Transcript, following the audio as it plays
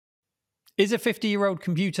Is a 50-year-old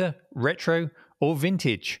computer retro or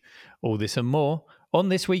vintage? All this and more on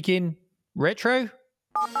This Week in Retro.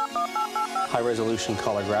 High-resolution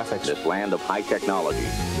color graphics. This land of high technology.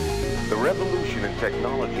 The revolution in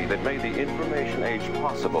technology that made the information age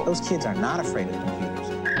possible. Those kids are not afraid of computers.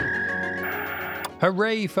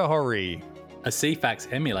 Hooray for Hori. A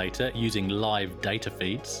CFAX emulator using live data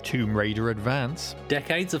feeds. Tomb Raider Advance.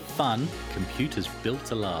 Decades of fun, computers built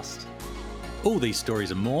to last. All these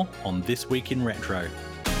stories and more on This Week in Retro.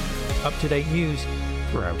 Up-to-date news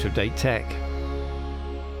for out-of-date tech.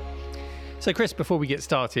 So, Chris, before we get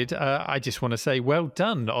started, I just want to say well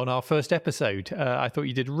done on our first episode. I thought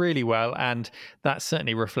you did really well, and that's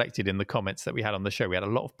certainly reflected in the comments that we had on the show. We had a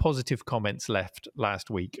lot of positive comments left last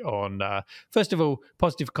week on, first of all,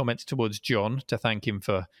 positive comments towards John to thank him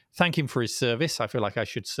for his service. I feel like I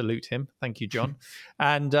should salute him. Thank you, John.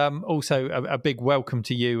 And also a big welcome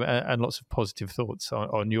to you and lots of positive thoughts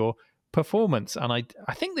on your performance. And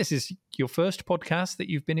I think this is your first podcast that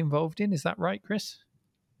you've been involved in. Is that right, Chris?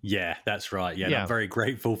 Yeah, that's right. Yeah, I'm very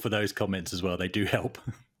grateful for those comments as well. They do help.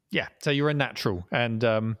 Yeah, so you're a natural, and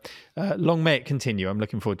long may it continue. I'm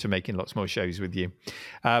looking forward to making lots more shows with you.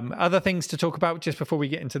 Other things to talk about just before we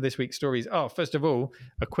get into this week's stories. First of all,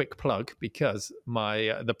 a quick plug, because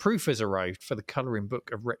the proof has arrived for the colouring book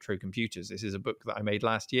of Retro Computers. This is a book that I made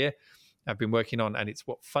last year. I've been working on, and it's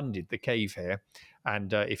what funded the cave here.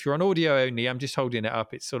 And if you're on audio only, I'm just holding it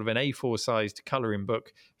up. It's sort of an A4 sized colouring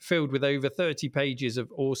book filled with over 30 pages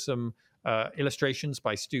of awesome illustrations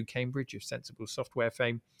by Stu Cambridge of Sensible Software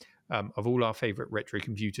fame, of all our favourite retro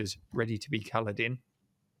computers ready to be coloured in.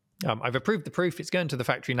 I've approved the proof. It's going to the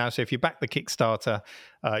factory now. So if you back the Kickstarter,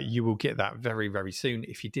 you will get that very, very soon.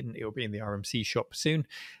 If you didn't, it'll be in the RMC shop soon.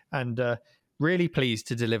 And really pleased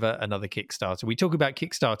to deliver another Kickstarter. We talk about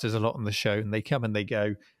Kickstarters a lot on the show, and they come and they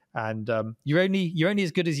go. And you're only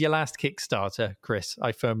as good as your last Kickstarter, Chris,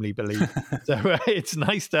 I firmly believe. So it's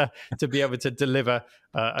nice to be able to deliver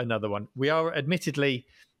another one. We are admittedly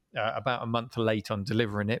about a month late on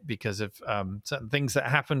delivering it because of certain things that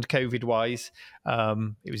happened COVID-wise.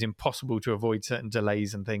 It was impossible to avoid certain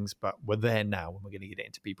delays and things, but we're there now, and we're going to get it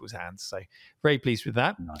into people's hands. So very pleased with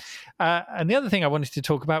that. Nice. And the other thing I wanted to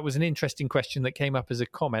talk about was an interesting question that came up as a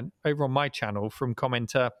comment over on my channel from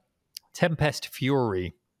commenter Tempest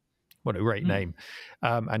Fury. What a great name.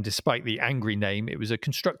 And despite the angry name, it was a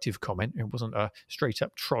constructive comment. It wasn't a straight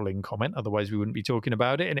up trolling comment. Otherwise, we wouldn't be talking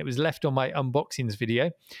about it. And it was left on my unboxings video.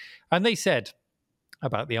 And they said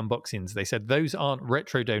about the unboxings, they said, those aren't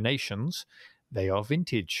retro donations. They are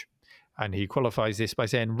vintage. And he qualifies this by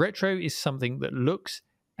saying retro is something that looks,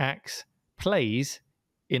 acts, plays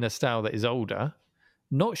in a style that is older.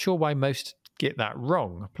 Not sure why most get that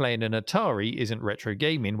wrong. Playing an Atari isn't retro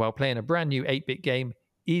gaming, while playing a brand new 8-bit game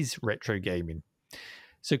is retro gaming.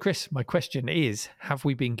 So, Chris, my question is, have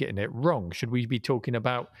we been getting it wrong? Should we be talking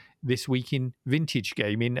about This Week in Vintage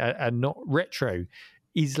Gaming and not retro?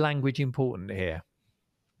 Is language important here?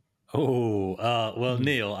 Well,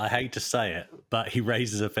 Neil, I hate to say it, but he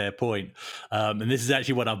raises a fair point. And this is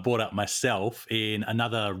actually what I've brought up myself in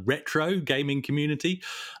another retro gaming community.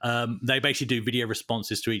 They basically do video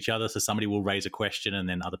responses to each other. So somebody will raise a question and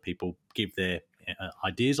then other people give their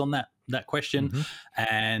ideas on that question. Mm-hmm.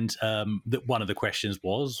 And one of the questions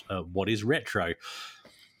was, what is retro?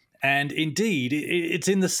 And indeed, it's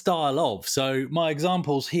in the style of. So my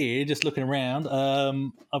examples here, just looking around,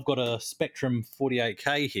 I've got a Spectrum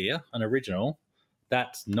 48K here, an original.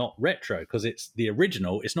 That's not retro because it's the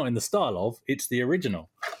original. It's not in the style of, it's the original.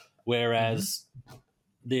 Whereas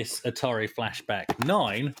this Atari Flashback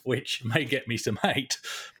 9, which may get me some hate,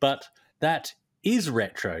 but that is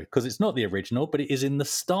retro because it's not the original, but it is in the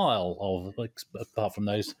style of, like, apart from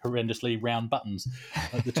those horrendously round buttons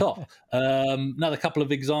at the top. Another couple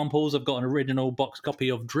of examples. I've got an original box copy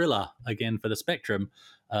of Driller, again for the Spectrum.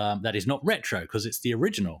 That is not retro because it's the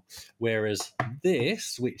original. Whereas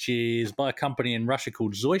this, which is by a company in Russia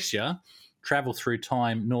called Zoysia, Travel Through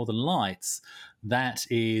Time Northern Lights, that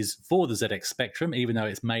is for the ZX Spectrum, even though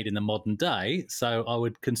it's made in the modern day. So I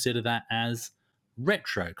would consider that as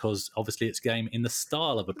retro because obviously it's a game in the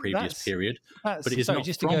style of a previous period, but it is not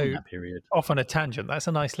just from that period. Off on a tangent, that's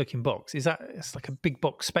a nice looking box. It's like a big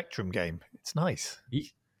box Spectrum game. It's nice.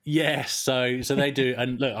 Yes, so they do.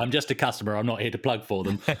 And look, I'm just a customer. I'm not here to plug for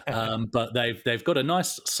them, but they've got a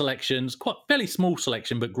nice selection, quite fairly small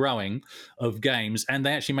selection, but growing, of games, and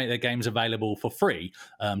they actually make their games available for free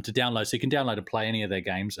to download. So you can download and play any of their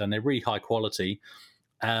games, and they're really high quality.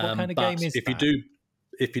 What kind of game is that?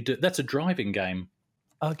 If you do, that's a driving game.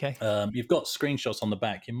 Okay. You've got screenshots on the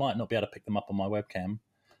back. You might not be able to pick them up on my webcam.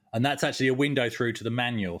 And that's actually a window through to the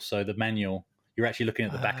manual. So the manual You're actually looking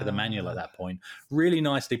at the back of the manual at that point. Really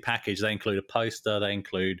nicely packaged. They include a poster. They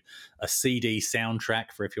include a CD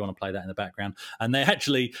soundtrack for if you want to play that in the background. And they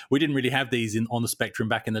actually, we didn't really have these on the Spectrum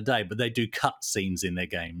back in the day, but they do cut scenes in their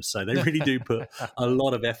games. So they really do put a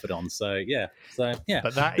lot of effort on. So yeah. But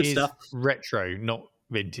that good is stuff. retro, not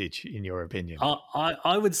vintage, in your opinion.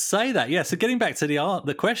 I would say that, yeah. So getting back to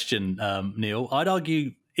the question, Neil, I'd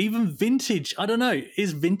argue even vintage, I don't know,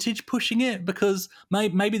 is vintage pushing it? Because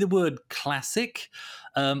maybe the word classic,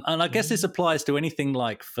 and I guess this applies to anything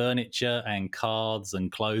like furniture and cards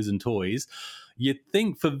and clothes and toys. You'd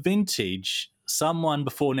think for vintage, someone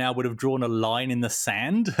before now would have drawn a line in the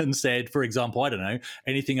sand and said, for example, I don't know,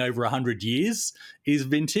 anything over 100 years is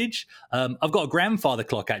vintage. I've got a grandfather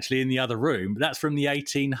clock actually in the other room. That's from the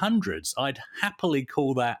 1800s. I'd happily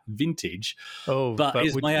call that vintage. Oh, but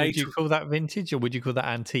would you call that vintage or would you call that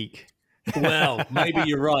antique? Well, maybe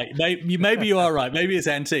you're right. Maybe you are right. Maybe it's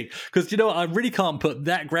antique. Because, you know, I really can't put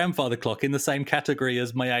that grandfather clock in the same category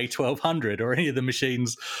as my A1200 or any of the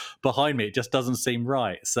machines behind me. It just doesn't seem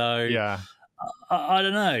right. So yeah. I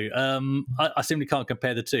don't know. I simply can't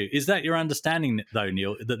compare the two. Is that your understanding, though,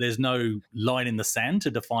 Neil, that there's no line in the sand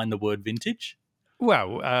to define the word vintage?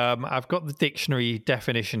 Well, I've got the dictionary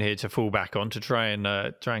definition here to fall back on to try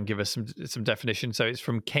and give us some definition. So it's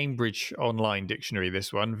from Cambridge Online Dictionary.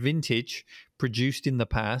 This one: vintage, produced in the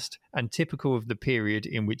past and typical of the period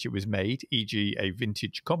in which it was made, e.g., a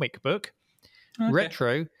vintage comic book. Okay.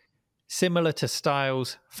 Retro, similar to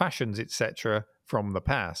styles, fashions, etc., from the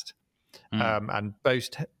past. And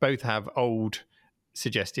both have old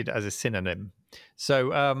suggested as a synonym.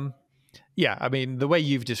 So, yeah, I mean, the way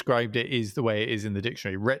you've described it is the way it is in the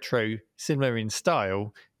dictionary. Retro, similar in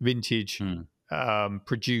style, vintage,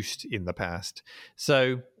 produced in the past.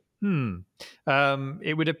 So,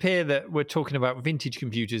 it would appear that we're talking about vintage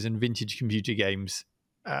computers and vintage computer games.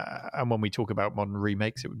 And when we talk about modern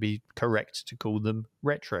remakes, it would be correct to call them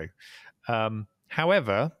retro.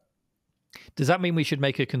 However, does that mean we should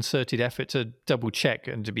make a concerted effort to double check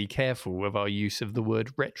and to be careful of our use of the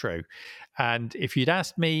word retro? And if you'd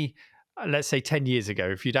asked me, let's say 10 years ago,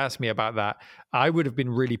 if you'd asked me about that, I would have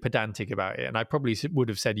been really pedantic about it. And I probably would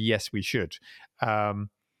have said, yes, we should.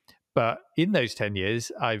 But in those 10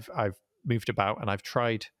 years, I've moved about and I've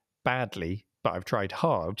tried badly, but I've tried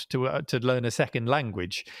hard to learn a second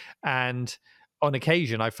language. And on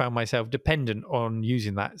occasion, I found myself dependent on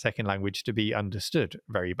using that second language to be understood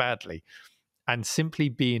very badly. And simply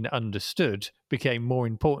being understood became more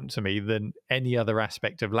important to me than any other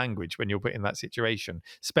aspect of language when you're put in that situation.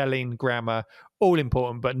 Spelling, grammar, all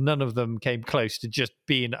important, but none of them came close to just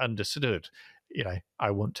being understood. You know, I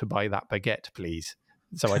want to buy that baguette, please.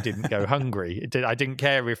 So I didn't go hungry. I didn't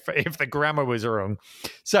care if the grammar was wrong.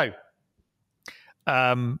 So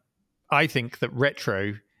I think that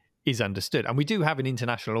retro is understood. And we do have an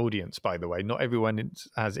international audience, by the way. Not everyone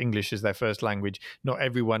has English as their first language. Not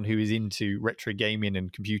everyone who is into retro gaming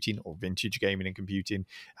and computing or vintage gaming and computing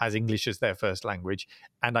has English as their first language.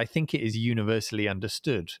 And I think it is universally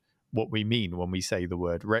understood what we mean when we say the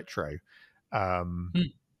word retro.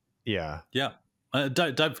 Yeah. Yeah.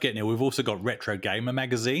 Don't forget, Neil, we've also got Retro Gamer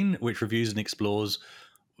magazine, which reviews and explores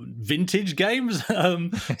vintage games.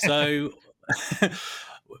 So...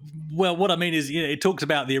 Well, what I mean is, you know, it talks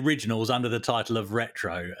about the originals under the title of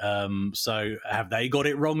retro. So have they got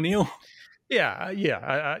it wrong, Neil? Yeah.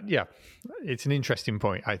 It's an interesting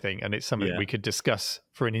point, I think, and it's something we could discuss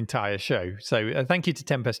for an entire show. So thank you to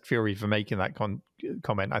Tempest Fury for making that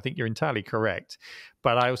comment. I think you're entirely correct.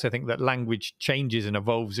 But I also think that language changes and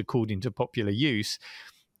evolves according to popular use.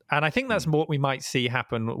 And I think that's what we might see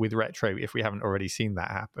happen with retro, if we haven't already seen that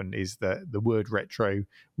happen, is that the word retro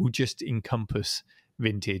will just encompass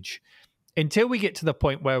vintage until we get to the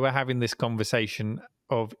point where we're having this conversation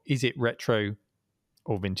of, is it retro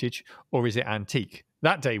or vintage, or is it antique?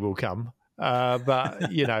 That day will come.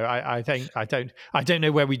 But you know, I think I don't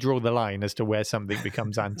know where we draw the line as to where something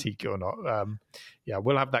becomes antique or not. Yeah,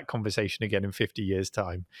 we'll have that conversation again in 50 years'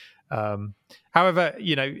 time. However,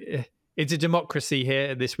 you know, it's a democracy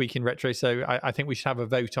here this week in retro, so I think we should have a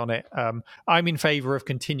vote on it. I'm in favour of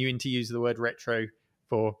continuing to use the word retro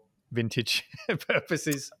for vintage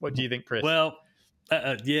purposes. What do you think, Chris? Well,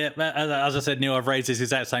 yeah, as I said, Neil, I've raised this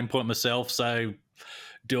exact same point myself. So,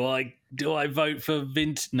 do I vote for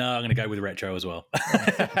vintage? No, I'm going to go with retro as well.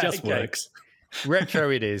 Just works.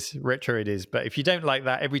 Retro it is. But if you don't like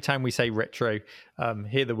that, every time we say retro,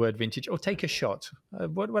 hear the word vintage or take a shot.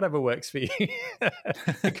 Whatever works for you.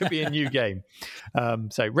 It could be a new game.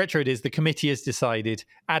 So retro it is. The committee has decided.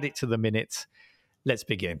 Add it to the minutes. Let's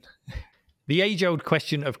begin. The age-old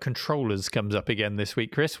question of controllers comes up again this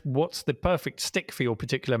week, Chris. What's the perfect stick for your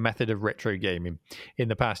particular method of retro gaming? In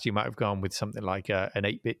the past, you might have gone with something like an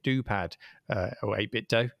 8-bit do pad or 8-bit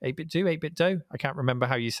do. 8-bit do? I can't remember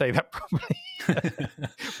how you say that properly.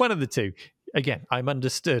 One of the two. Again, I'm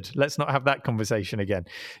understood. Let's not have that conversation again.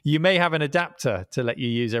 You may have an adapter to let you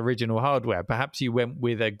use original hardware. Perhaps you went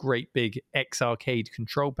with a great big X-Arcade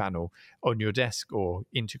control panel on your desk or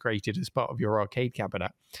integrated as part of your arcade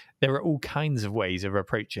cabinet. There are all kinds of ways of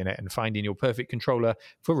approaching it and finding your perfect controller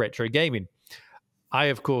for retro gaming. I,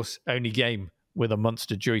 of course, only game with a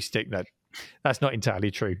monster joystick. That's not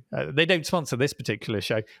entirely true. They don't sponsor this particular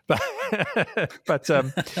show, but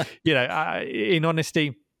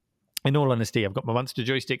in all honesty, I've got my monster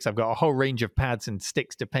joysticks. I've got a whole range of pads and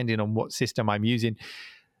sticks depending on what system I'm using.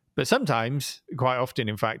 But sometimes, quite often,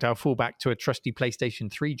 in fact, I'll fall back to a trusty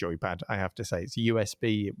PlayStation 3 joypad, I have to say. It's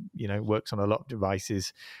USB, works on a lot of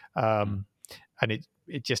devices. And it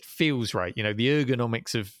just feels right. The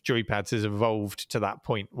ergonomics of joypads has evolved to that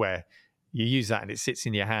point where you use that and it sits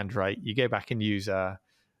in your hand, right? You go back and use or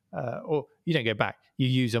you don't go back. You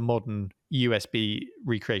use a modern USB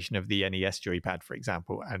recreation of the NES joypad, for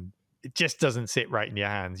example, and it just doesn't sit right in your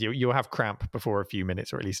hands. You'll have cramp before a few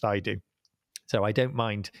minutes, or at least I do. So I don't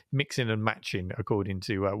mind mixing and matching according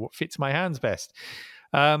to what fits my hands best.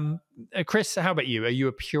 Chris, how about you? Are you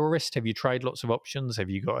a purist? Have you tried lots of options? Have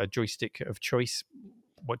you got a joystick of choice?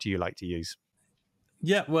 What do you like to use?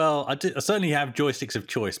 Yeah, well, I certainly have joysticks of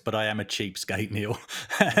choice, but I am a cheapskate, Neil.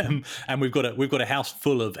 And we've got a house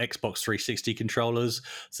full of Xbox 360 controllers,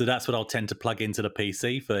 so that's what I'll tend to plug into the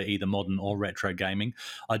PC for either modern or retro gaming.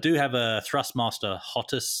 I do have a Thrustmaster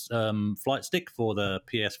Hotus flight stick for the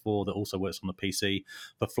PS4 that also works on the PC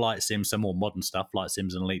for flight sims, some more modern stuff, Flight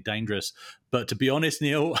Sims and Elite Dangerous. But to be honest,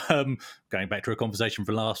 Neil, going back to a conversation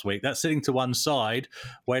from last week, that's sitting to one side,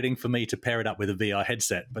 waiting for me to pair it up with a VR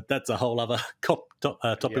headset. But that's a whole other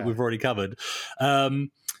topic we've already covered.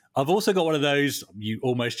 I've also got one of those, you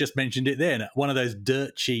almost just mentioned it then, one of those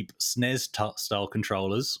dirt cheap SNES style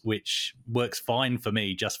controllers, which works fine for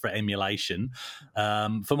me just for emulation.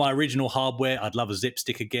 For my original hardware, I'd love a Zip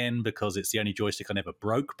Stick again because it's the only joystick I never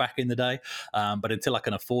broke back in the day. But until I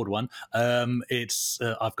can afford one,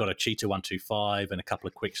 I've got a Cheetah 125 and a couple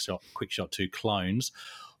of Quickshot 2 clones.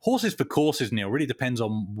 Horses for courses, Neil, really depends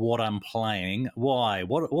on what I'm playing. Why?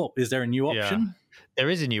 What is there a new option? Yeah. There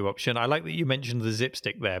is a new option. I like that you mentioned the Zip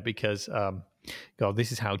Stick there because, God,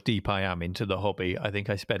 this is how deep I am into the hobby. I think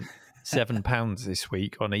I spent £7 this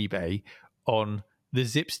week on eBay on the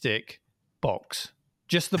Zip Stick box.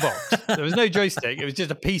 Just the box. There was no joystick. It was just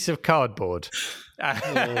a piece of cardboard.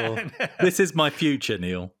 This is my future,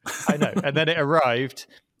 Neil. I know. And then it arrived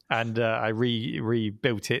and I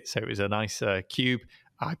rebuilt it. So it was a nice cube.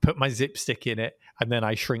 I put my Zip Stick in it and then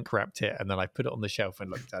I shrink wrapped it and then I put it on the shelf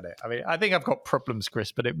and looked at it. I mean, I think I've got problems,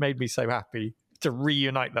 Chris, but it made me so happy to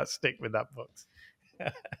reunite that stick with that box.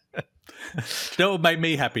 You know what made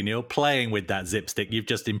me happy, Neil? Playing with that Zip Stick you've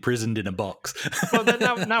just imprisoned in a box. Well, then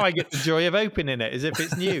now I get the joy of opening it as if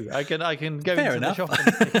it's new. I can go Fair into enough. the shop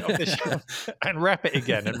and take it off the shelf and wrap it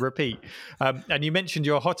again and repeat. And you mentioned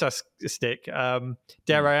your Hotus stick.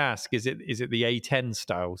 Dare I ask, is it the A10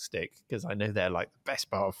 style stick? Because I know they're like the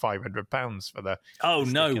best part of £500 for the. Oh,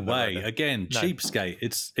 the no stick in the way! leather. Again, No. cheapskate.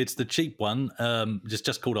 It's the cheap one.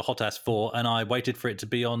 Just called a Hotas 4, and I waited for it to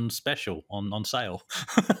be on special on sale.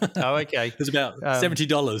 Oh, okay. It was about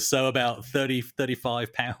 $70, so about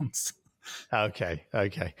 £35. Okay.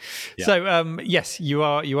 Yeah. So, yes, you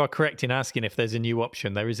are correct in asking if there's a new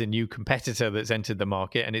option. There is a new competitor that's entered the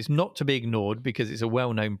market, and it's not to be ignored because it's a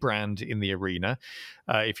well-known brand in the arena.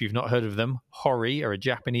 If you've not heard of them, Hori are a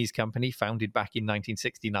Japanese company founded back in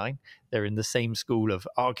 1969. They're in the same school of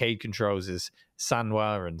arcade controls as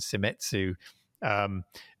Sanwa and Shimetsu,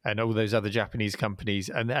 and all those other Japanese companies.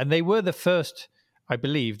 And they were the first, I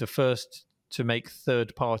believe, to make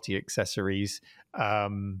third-party accessories,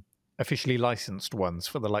 officially licensed ones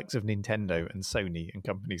for the likes of Nintendo and Sony and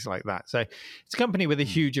companies like that. So it's a company with a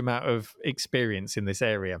huge amount of experience in this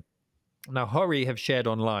area. Now, Hori have shared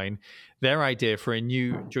online their idea for a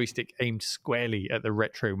new joystick aimed squarely at the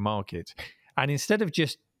retro market. And instead of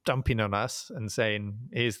just dumping on us and saying,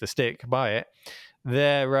 here's the stick, buy it,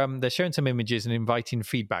 they're showing some images and inviting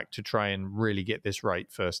feedback to try and really get this right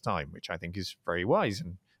first time, which I think is very wise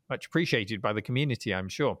and much appreciated by the community, I'm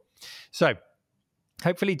sure. So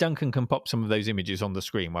hopefully Duncan can pop some of those images on the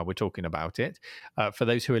screen while we're talking about it. For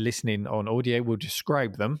those who are listening on audio, we'll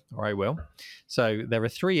describe them, or I will. So there are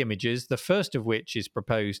 3 images. The first of which is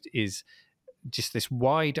proposed is just this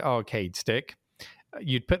wide arcade stick.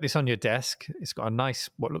 You'd put this on your desk. It's got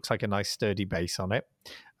what looks like a nice sturdy base on it.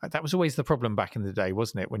 that was always the problem back in the day,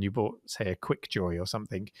 wasn't it? When you bought, say, a Quickjoy or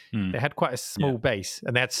something, Hmm. they had quite a small base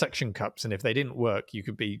and they had suction cups. And if they didn't work, you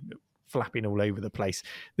could be flapping all over the place.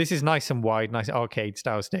 This is nice and wide, nice arcade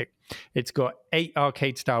style stick. It's got 8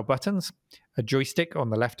 arcade style buttons, a joystick on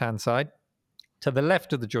the left-hand side. To the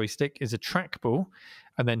left of the joystick is a trackball,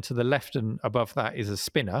 and then to the left and above that is a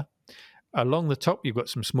spinner. Along the top, you've got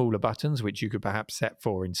some smaller buttons, which you could perhaps set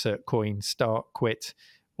for insert coin, start, quit,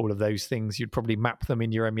 all of those things. You'd probably map them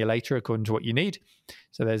in your emulator according to what you need.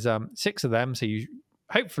 So there's 6 of them, so you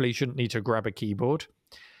hopefully shouldn't need to grab a keyboard.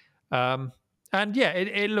 And yeah,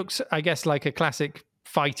 it looks, I guess, like a classic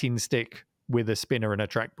fighting stick with a spinner and a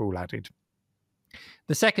trackball added.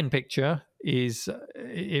 The second picture is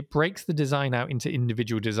it breaks the design out into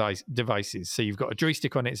individual devices. So you've got a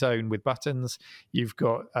joystick on its own with buttons, you've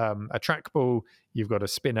got a trackball, you've got a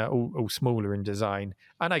spinner, all smaller in design.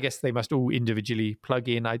 And I guess they must all individually plug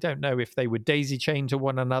in. I don't know if they would daisy chain to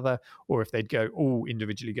one another or if they'd go all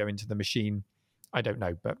individually go into the machine. I don't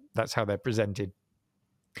know, but that's how they're presented.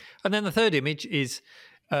 And then the third image is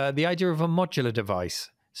the idea of a modular device.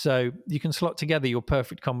 So you can slot together your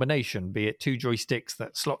perfect combination, be it 2 joysticks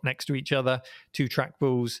that slot next to each other, 2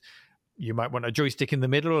 trackballs. You might want a joystick in the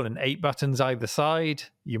middle and 8 buttons either side.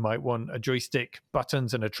 You might want a joystick,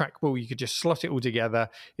 buttons, and a trackball. You could just slot it all together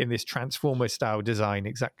in this Transformer-style design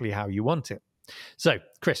exactly how you want it. So,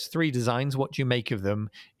 Chris, 3 designs. What do you make of them?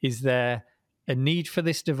 Is there a need for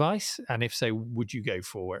this device? And if so, would you go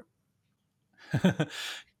for it?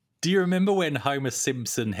 Do you remember when Homer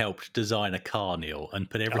Simpson helped design a car, Neil, and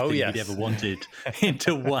put everything he'd ever wanted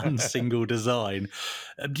into one single design?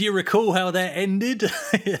 Do you recall how that ended?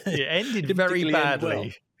 It ended very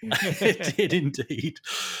badly. It did indeed.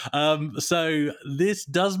 So this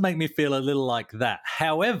does make me feel a little like that.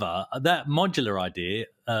 However, that modular idea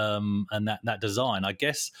and that design, I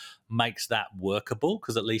guess, makes that workable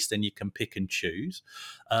because at least then you can pick and choose.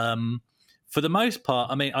 For the most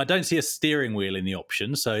part, I mean, I don't see a steering wheel in the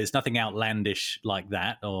option, so it's nothing outlandish like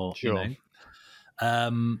that. Or sure.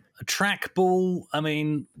 A trackball, I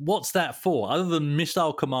mean, what's that for? Other than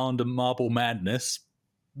Missile Command and Marble Madness,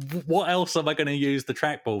 what else am I going to use the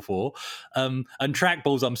trackball for? And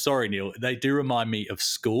trackballs, I'm sorry, Neil, they do remind me of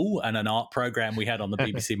school and an art program we had on the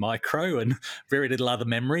BBC Micro and very little other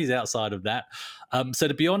memories outside of that. So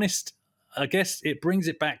to be honest, I guess it brings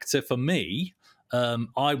it back to, for me,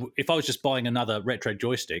 if I was just buying another retro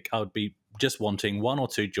joystick, I would be just wanting 1 or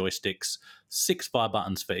 2 joysticks, 6 fire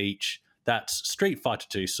buttons for each. That's Street Fighter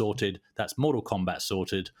 2 sorted. That's Mortal Kombat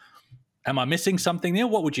sorted. Am I missing something, Neil?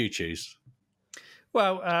 What would you choose?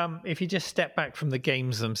 Well, if you just step back from the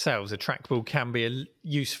games themselves, a trackball can be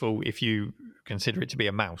useful if you consider it to be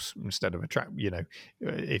a mouse instead of a track,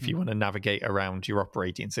 if you want to navigate around your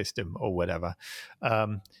operating system or whatever.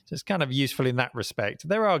 So it's kind of useful in that respect.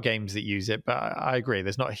 There are games that use it, but I agree,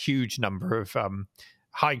 there's not a huge number of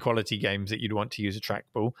high quality games that you'd want to use a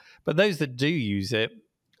trackball. But those that do use it,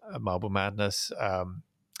 Marble Madness,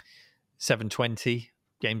 720,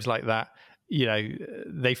 games like that,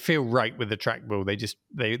 they feel right with the trackball.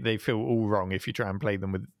 They feel all wrong if you try and play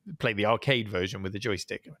the arcade version with the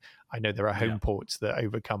joystick. I know there are home ports that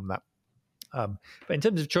overcome that. But in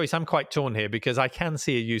terms of choice, I'm quite torn here because I can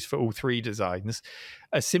see a use for all 3 designs.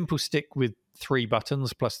 A simple stick with 3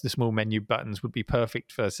 buttons plus the small menu buttons would be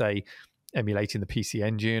perfect for, say, emulating the PC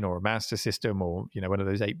Engine or a Master System or one of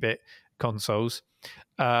those 8-bit consoles.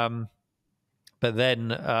 But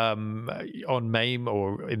then on MAME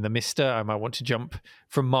or in the Mister, I might want to jump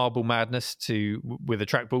from Marble Madness with a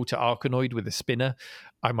trackball to Arkanoid with a spinner.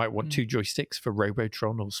 I might want 2 joysticks for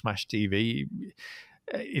Robotron or Smash TV.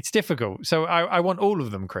 It's difficult. So I want all of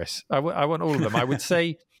them, Chris. I want all of them. I would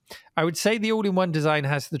say the all-in-one design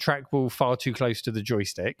has the trackball far too close to the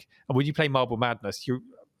joystick. And when you play Marble Madness,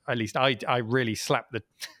 I really slap the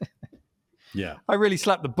I really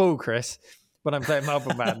slap the ball, Chris, when I'm playing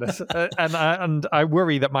Marble Madness, and I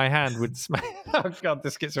worry that my hand would smack. Oh God,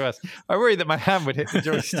 this gets worse. I worry that my hand would hit the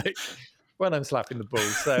joystick when I'm slapping the ball.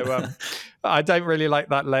 So I don't really like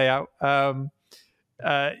that layout.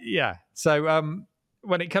 So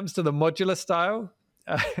when it comes to the modular style,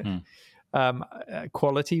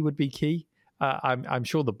 quality would be key. I'm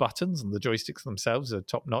sure the buttons and the joysticks themselves are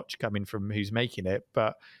top notch, coming from who's making it,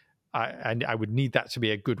 but I would need that to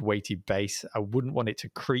be a good weighted base. I wouldn't want it to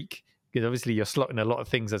creak, because obviously you're slotting a lot of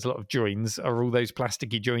things. There's a lot of joins. Are all those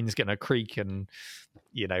plasticky joins going to creak and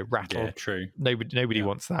rattle? Yeah, true. Nobody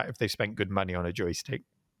wants that if they've spent good money on a joystick.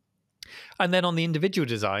 And then on the individual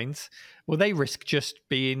designs, well, they risk just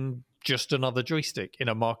being just another joystick in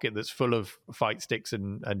a market that's full of fight sticks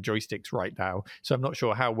and joysticks right now. So I'm not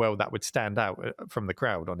sure how well that would stand out from the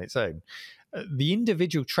crowd on its own. The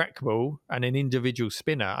individual trackball and an individual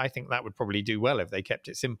spinner, I think that would probably do well if they kept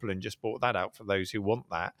it simple and just brought that out for those who want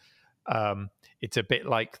that. It's a bit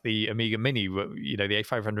like the Amiga Mini, the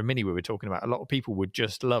A500 Mini we were talking about. A lot of people would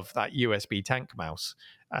just love that USB tank mouse.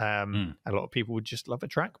 A lot of people would just love a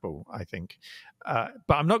trackball, I think. But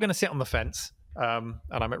I'm not going to sit on the fence, and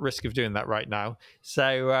I'm at risk of doing that right now.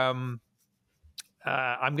 So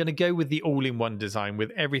I'm going to go with the all-in-one design with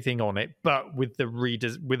everything on it, but with a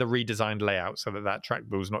redesigned layout so that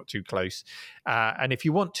trackball is not too close. And if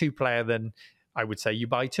you want two-player, then I would say you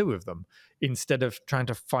buy two of them instead of trying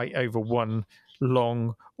to fight over one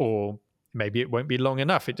long, or maybe it won't be long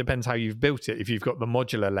enough. It depends how you've built it. If you've got the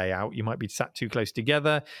modular layout, you might be sat too close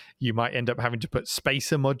together. You might end up having to put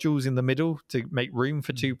spacer modules in the middle to make room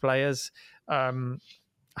for two players. I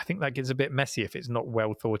think that gets a bit messy if it's not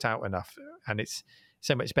well thought out enough, and it's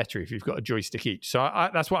so much better if you've got a joystick each. So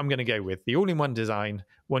that's what I'm going to go with. The all-in-one design,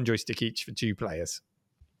 one joystick each for two players.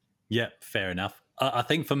 Yeah, fair enough. I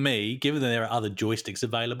think for me, given that there are other joysticks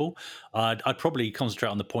available, I'd probably concentrate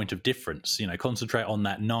on the point of difference. Concentrate on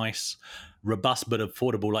that nice, robust but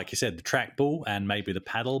affordable, like you said, the trackball and maybe the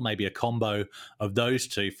paddle, maybe a combo of those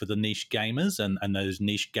two for the niche gamers and those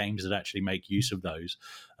niche games that actually make use of those.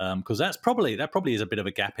 Because that probably is a bit of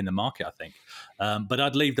a gap in the market, I think. But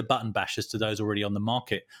I'd leave the button bashers to those already on the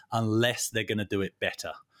market unless they're going to do it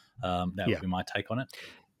better. That would be my take on it.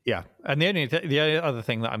 Yeah, and the other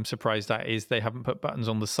thing that I'm surprised at is they haven't put buttons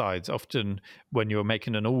on the sides. Often when you're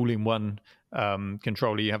making an all-in-one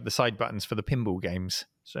controller, you have the side buttons for the pinball games.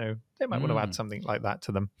 So they might want to add something like that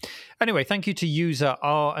to them. Anyway, thank you to user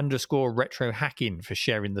r_retrohacking for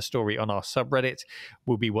sharing the story on our subreddit.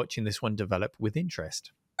 We'll be watching this one develop with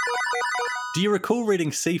interest. Do you recall reading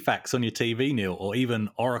CFAX on your TV, Neil, or even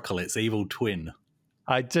Oracle, its evil twin?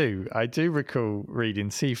 I do recall reading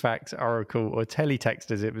CFAX, Oracle, or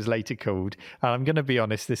Teletext as it was later called. And I'm going to be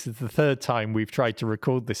honest, this is the third time we've tried to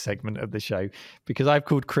record this segment of the show because I've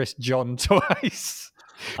called Chris John twice.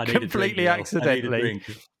 Completely accidentally.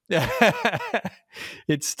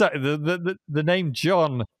 It's stuck. The name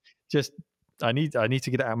John just I need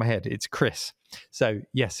to get it out of my head. It's Chris. So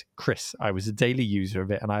yes, Chris, I was a daily user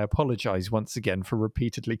of it, and I apologize once again for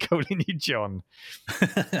repeatedly calling you John.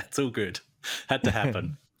 That's all good. Had to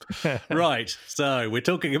happen. Right, so we're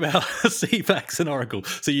talking about CFAX and Oracle.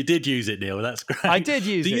 So you did use it, Neil. That's great. I did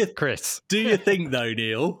use it, Chris. Do you think, though,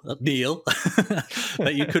 Neil,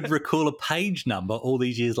 that you could recall a page number all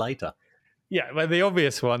these years later? Yeah, well, the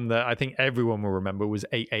obvious one that I think everyone will remember was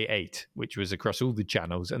 888, which was across all the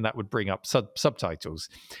channels, and that would bring up subtitles.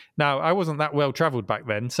 Now, I wasn't that well traveled back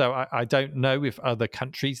then, so I don't know if other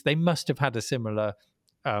countries, they must have had a similar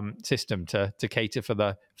system to cater for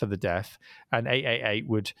the deaf, and 888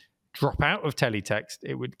 would drop out of teletext.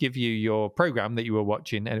 It would give you your program that you were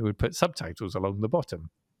watching, and it would put subtitles along the bottom.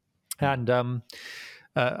 And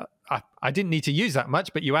I didn't need to use that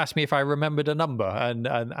much, but you asked me if I remembered a number, and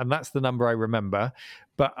that's the number I remember.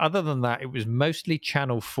 But other than that, it was mostly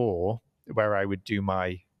Channel 4 where I would do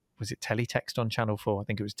was it teletext on Channel 4? I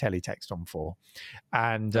think it was teletext on 4.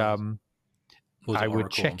 And I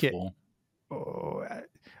would check it.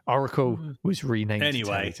 Oracle was renamed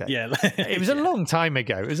anyway. Teletext. Yeah, it was a long time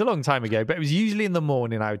ago. But it was usually in the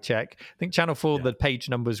morning I would check. I think Channel 4, the page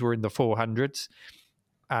numbers were in the 400s.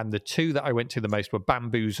 And the two that I went to the most were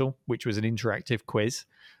Bamboozle, which was an interactive quiz.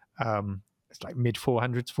 It's like mid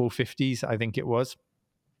 400s, 450s, I think it was.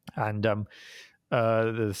 And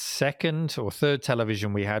the second or third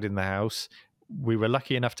television we had in the house, we were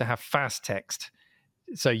lucky enough to have fast text.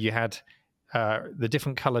 So you had the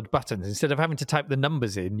different colored buttons. Instead of having to type the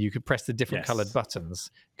numbers in, you could press the different colored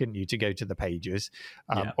buttons, couldn't you, to go to the pages?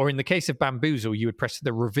 Or in the case of Bamboozle, you would press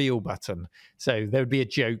the reveal button. So there would be a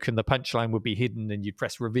joke and the punchline would be hidden, and you'd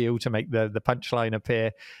press reveal to make the punchline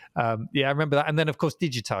appear. I remember that. And then, of course,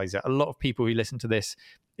 Digitizer. A lot of people who listen to this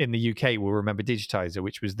in the UK will remember Digitizer,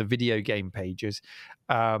 which was the video game pages.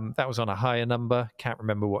 That was on a higher number. Can't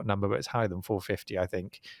remember what number, but it's higher than 450, I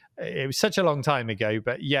think. It was such a long time ago,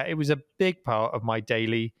 but yeah, it was a big part of my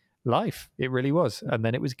daily life. It really was. And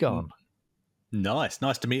then it was gone. Nice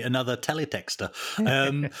to meet another teletexter.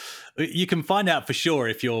 You can find out for sure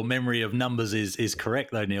if your memory of numbers is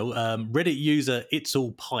correct, though, Neil. Reddit user It's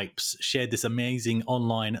All Pipes shared this amazing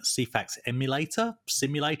online CFAX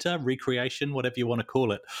simulator, recreation, whatever you want to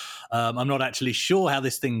call it. I'm not actually sure how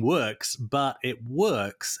this thing works, but it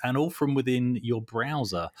works, and all from within your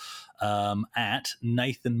browser. At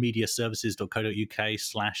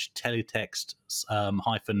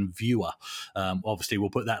nathanmediaservices.co.uk/teletext-viewer. Obviously, we'll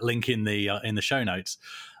put that link in the show notes.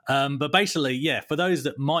 But basically, yeah, for those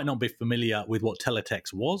that might not be familiar with what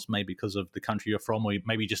teletext was, maybe because of the country you're from, or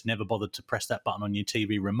maybe you just never bothered to press that button on your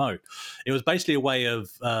TV remote, it was basically a way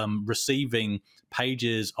of receiving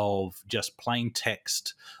pages of just plain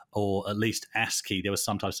text, or at least ASCII. There was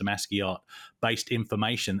sometimes some ASCII art based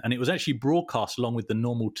information, and it was actually broadcast along with the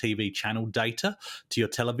normal TV channel data to your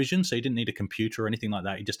television. So you didn't need a computer or anything like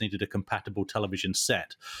that. You just needed a compatible television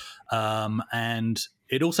set. And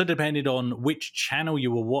it also depended on which channel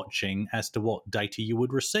you were watching as to what data you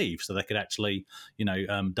would receive. So they could actually,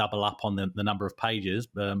 double up on the number of pages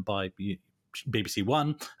by BBC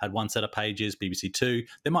One had one set of pages, BBC Two.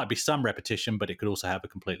 There might be some repetition, but it could also have a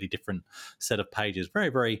completely different set of pages. Very,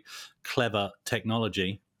 very clever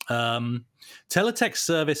technology. Teletext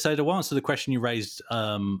service. So to answer the question you raised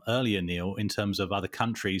earlier, Neil, in terms of other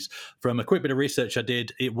countries, from a quick bit of research I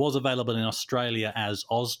did, it was available in Australia as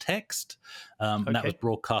Oztext, and that was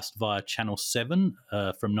broadcast via Channel 7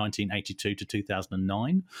 from 1982 to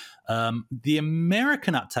 2009. The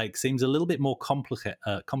American uptake seems a little bit more complicated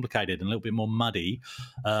and a little bit more muddy.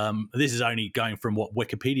 This is only going from what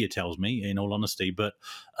Wikipedia tells me, in all honesty, but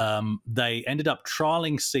they ended up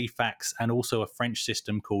trialing CFAX and also a French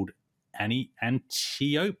system called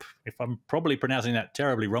Antiope, if I'm probably pronouncing that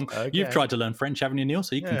terribly wrong. Okay. You've tried to learn French, haven't you, Neil?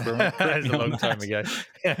 So you can correct me. That was a long time ago.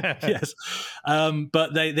 Yes.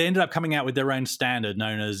 But they ended up coming out with their own standard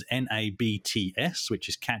known as NABTS, which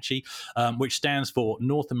is catchy, which stands for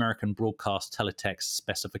North American Broadcast Teletext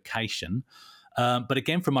Specification. But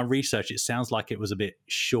again, from my research, it sounds like it was a bit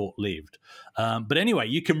short-lived. But anyway,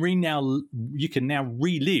 you can now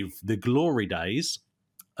relive the glory days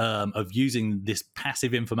of using this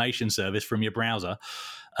passive information service from your browser.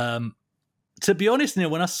 To be honest, Neil,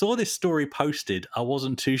 when I saw this story posted, I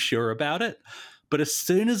wasn't too sure about it. But as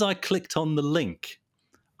soon as I clicked on the link,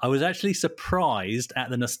 I was actually surprised at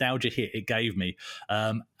the nostalgia hit it gave me.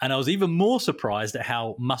 And I was even more surprised at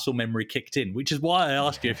how muscle memory kicked in, which is why I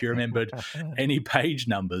asked you if you remembered any page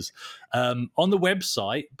numbers. On the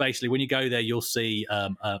website, basically, when you go there, you'll see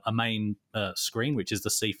a main screen, which is the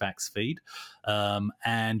CFAX feed.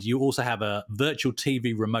 And you also have a virtual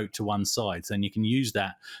TV remote to one side. So you can use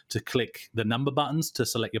that to click the number buttons to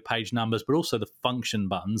select your page numbers, but also the function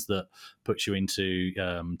buttons that puts you into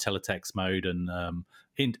teletext mode and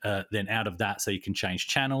then out of that, so you can change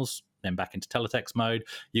channels, then back into teletext mode.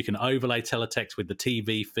 You can overlay teletext with the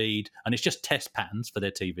TV feed, and it's just test patterns for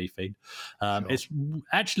their TV feed. Sure. It's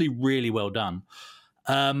actually really well done.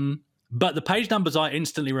 But the page numbers I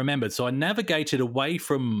instantly remembered. So I navigated away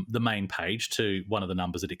from the main page to one of the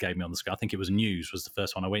numbers that it gave me on the screen. I think it was news was the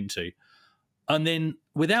first one I went to. And then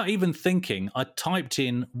without even thinking, I typed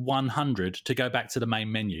in 100 to go back to the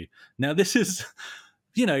main menu. Now, this is...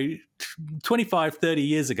 25, 30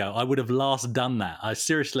 years ago, I would have last done that. I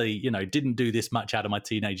seriously, didn't do this much out of my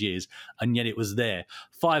teenage years, and yet it was there.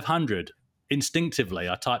 500, instinctively,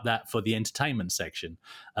 I typed that for the entertainment section.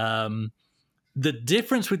 The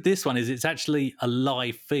difference with this one is it's actually a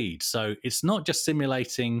live feed. So it's not just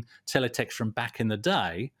simulating teletext from back in the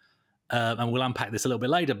day, and we'll unpack this a little bit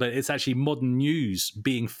later, but it's actually modern news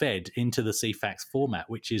being fed into the CFAX format,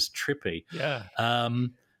 which is trippy. Yeah.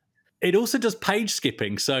 It also does page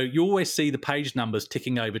skipping, so you always see the page numbers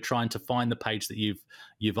ticking over, trying to find the page that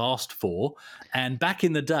you've asked for. And back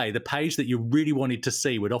in the day, the page that you really wanted to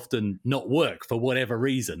see would often not work for whatever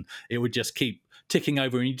reason. It would just keep ticking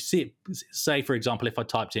over, and you'd see it. Say, for example, if I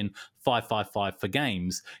typed in 555 for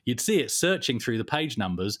games, you'd see it searching through the page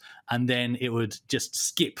numbers, and then it would just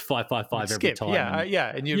skip 555 every time.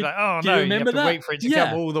 Yeah, and you'd be like, oh no, you have to wait for it to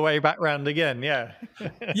come all the way back round again. Yeah,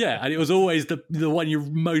 yeah, and it was always the one you're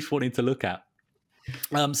most wanting to look at.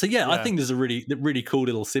 I think there's a really cool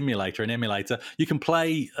little simulator and emulator. You can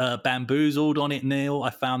play Bamboozled on it, Neil.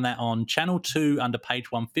 I found that on Channel 2 under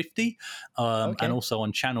page 150, and also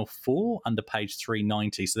on Channel 4 under page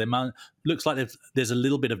 390. So looks like there's a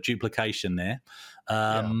little bit of duplication there.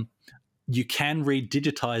 You can read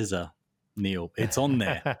Digitizer, Neil. It's on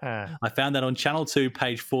there. I found that on Channel 2,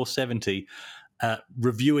 page 470,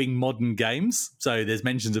 reviewing modern games. So there's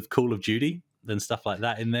mentions of Call of Duty and stuff like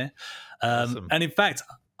that in there. Awesome. And in fact,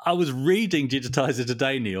 I was reading Digitizer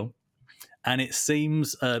today, Neil, and it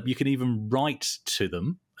seems you can even write to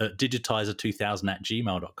them at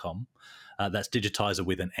digitizer2000@gmail.com. That's Digitizer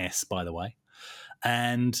with an S, by the way.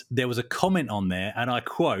 And there was a comment on there, and I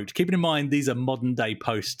quote, keeping in mind these are modern day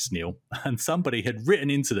posts, Neil, and somebody had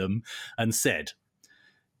written into them and said,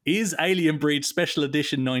 "Is Alien Breed Special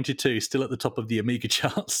Edition 92 still at the top of the Amiga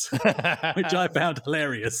charts?" Which I found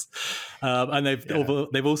hilarious. And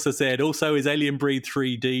they've also said, also, is Alien Breed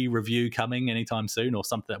 3D review coming anytime soon, or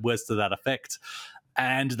something, words to that effect.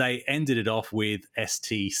 And they ended it off with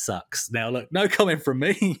ST sucks. Now, look, no comment from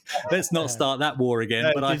me. Let's not start that war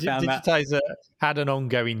again. But I found that Digitizer had an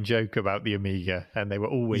ongoing joke about the Amiga, and they were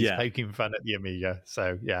always poking fun at the Amiga.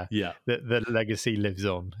 So yeah, the legacy lives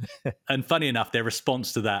on. And funny enough, their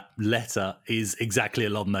response to that letter is exactly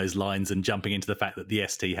along those lines, and jumping into the fact that the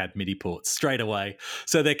ST had MIDI ports straight away.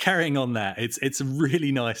 So they're carrying on that. It's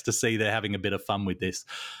really nice to see they're having a bit of fun with this.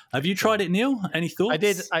 Have you tried it, Neil? Any thoughts? I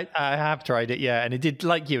did. I have tried it, yeah. And it did,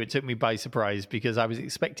 like you, it took me by surprise because I was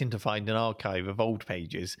expecting to find an archive of old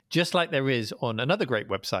pages, just like there is on another great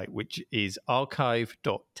website, which is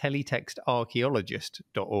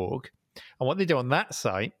archive.teletextarchaeologist.org. And what they do on that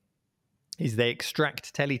site is they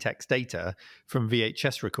extract teletext data from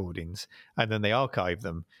VHS recordings and then they archive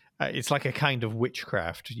them. It's like a kind of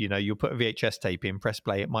witchcraft. You know, you'll put a VHS tape in, press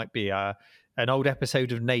play. It might be an old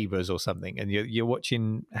episode of Neighbours or something, and you're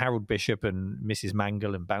watching Harold Bishop and Mrs.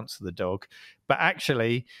 Mangle and Bounce the Dog. But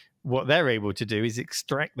actually, what they're able to do is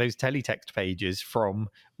extract those teletext pages from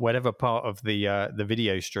whatever part of the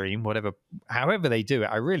video stream, however they do it.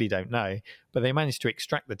 I really don't know, but they managed to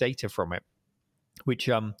extract the data from it, which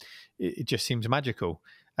it just seems magical.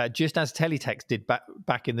 Just as teletext did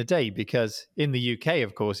back in the day, because in the UK,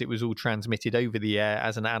 of course, it was all transmitted over the air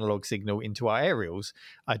as an analog signal into our aerials.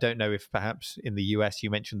 I don't know if perhaps in the US, you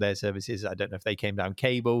mentioned their services. I don't know if they came down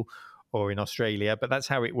cable or in Australia, but that's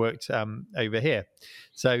how it worked over here.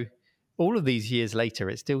 So all of these years later,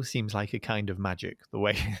 it still seems like a kind of magic, the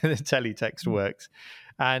way the teletext works.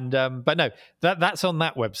 And but no, that's on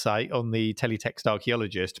that website, on the Teletext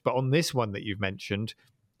Archaeologist. But on this one that you've mentioned,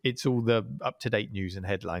 it's all the up-to-date news and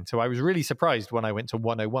headlines. So I was really surprised when I went to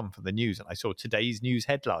 101 for the news and I saw today's news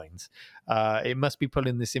headlines. It must be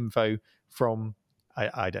pulling this info from,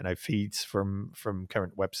 I don't know, feeds from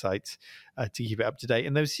current websites to keep it up to date.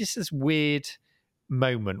 And there was just this weird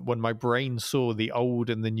moment when my brain saw the old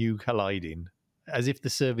and the new colliding, as if the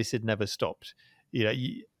service had never stopped. You know,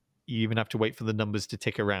 you even have to wait for the numbers to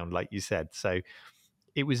tick around, like you said. So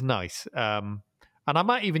it was nice. And I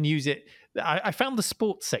might even use it. I found the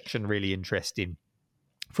sports section really interesting.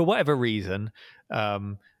 For whatever reason,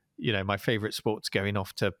 my favorite sport's going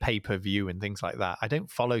off to pay-per-view and things like that. I don't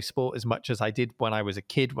follow sport as much as I did when I was a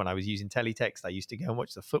kid, when I was using teletext. I used to go and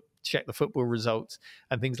watch check the football results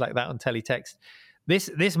and things like that on teletext.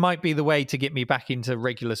 This might be the way to get me back into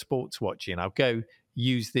regular sports watching. I'll go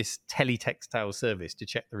use this teletextile service to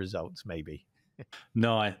check the results, maybe.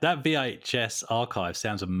 No, that VHS archive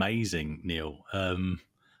sounds amazing, Neil. And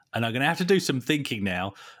I'm going to have to do some thinking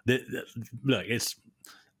now. Look, it's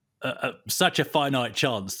such a finite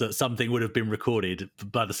chance that something would have been recorded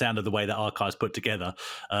by the sound of the way that archive's put together.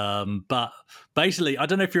 But basically, I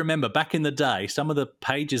don't know if you remember, back in the day, some of the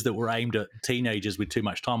pages that were aimed at teenagers with too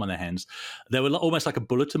much time on their hands, they were almost like a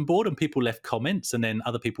bulletin board, and people left comments and then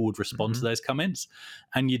other people would respond to those comments.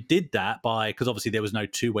 And you did that because obviously there was no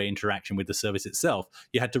two-way interaction with the service itself.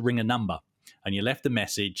 You had to ring a number and you left a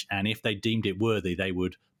message, and if they deemed it worthy, they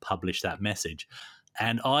would publish that message.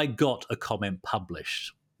 And I got a comment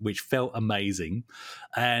published, which felt amazing.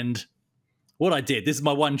 And what I did, this is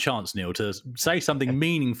my one chance, Neil, to say something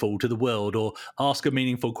meaningful to the world or ask a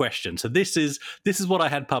meaningful question. So this is what I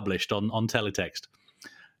had published on teletext.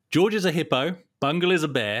 George is a hippo, Bungle is a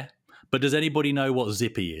bear, but does anybody know what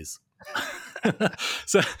Zippy is?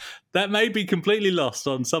 So that may be completely lost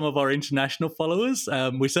on some of our international followers.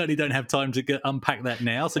 We certainly don't have time to unpack that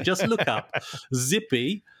now. So just look up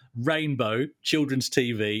Zippy Rainbow Children's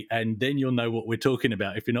TV, and then you'll know what we're talking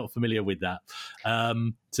about if you're not familiar with that.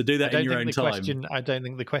 So do that in your own time. I don't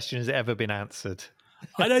think the question has ever been answered.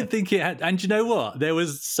 I don't think it had. And you know what? There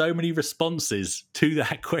was so many responses to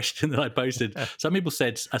that question that I posted. Some people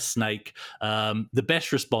said a snake. The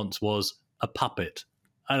best response was a puppet.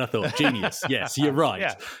 And I thought, genius. Yes, you're right.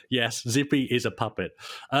 Yeah. Yes, Zippy is a puppet.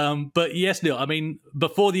 But yes, Neil, I mean,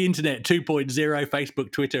 before the internet 2.0,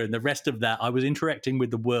 Facebook, Twitter, and the rest of that, I was interacting with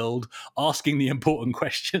the world, asking the important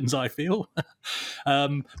questions, I feel.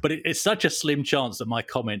 But it's such a slim chance that my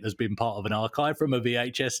comment has been part of an archive from a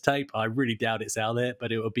VHS tape. I really doubt it's out there,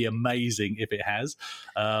 but it would be amazing if it has.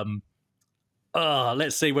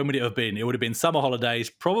 Let's see, when would it have been? It would have been summer holidays,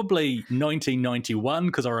 probably 1991,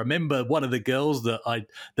 because I remember one of the girls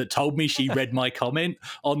that told me she read my comment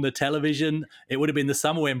on the television. It would have been the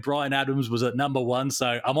summer when Bryan Adams was at number one.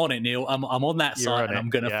 So I'm on it, Neil. I'm on that site, and I'm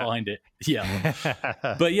going to find it.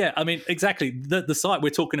 Yeah. But yeah, I mean, exactly. The site we're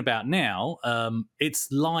talking about now, it's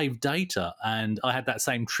live data. And I had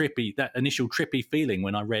that initial trippy feeling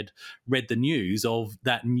when I read the news of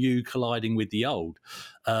that new colliding with the old.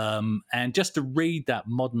 And just to read that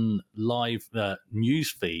modern live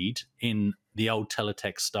news feed in the old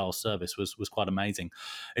teletext style service was quite amazing.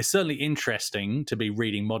 It's certainly interesting to be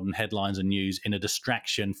reading modern headlines and news in a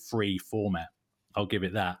distraction-free format. I'll give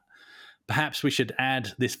it that. Perhaps we should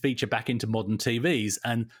add this feature back into modern TVs.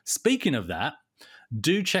 And speaking of that,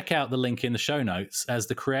 do check out the link in the show notes, as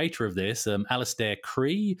the creator of this, Alistair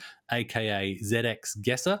Cree, aka ZX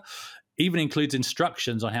Guesser, even includes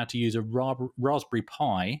instructions on how to use a Raspberry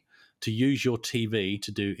Pi to use your TV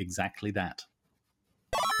to do exactly that.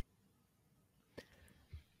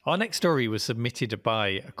 Our next story was submitted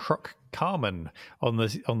by Croc Carmen on the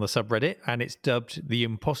subreddit, and it's dubbed "The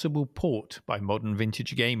Impossible Port" by Modern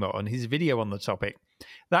Vintage Gamer on his video on the topic.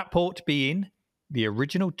 That port being the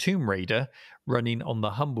original Tomb Raider running on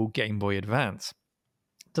the humble Game Boy Advance.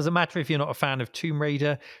 Doesn't matter if you're not a fan of Tomb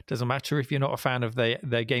Raider, doesn't matter if you're not a fan of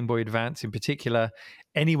their Game Boy Advance in particular,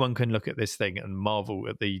 anyone can look at this thing and marvel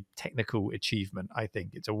at the technical achievement. I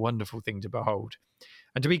think it's a wonderful thing to behold.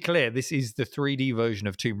 And to be clear, this is the 3D version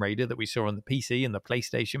of Tomb Raider that we saw on the PC and the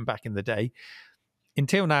PlayStation back in the day.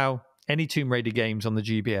 Until now, any Tomb Raider games on the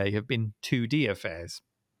GBA have been 2D affairs.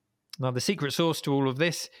 Now, the secret sauce to all of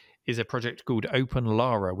this is a project called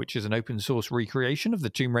OpenLara, which is an open source recreation of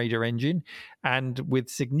the Tomb Raider engine, and with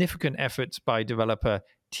significant efforts by developer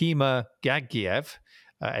Timur Gagiev,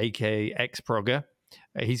 aka Xprogger,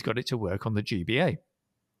 he's got it to work on the GBA.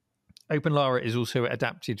 OpenLara is also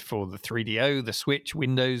adapted for the 3DO, the Switch,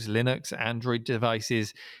 Windows, Linux, Android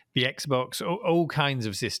devices, the Xbox, all kinds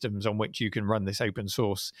of systems on which you can run this open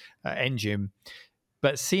source engine.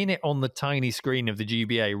 But seeing it on the tiny screen of the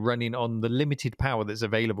GBA running on the limited power that's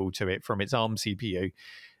available to it from its ARM CPU,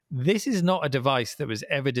 this is not a device that was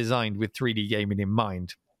ever designed with 3D gaming in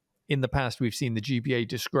mind. In the past, we've seen the GBA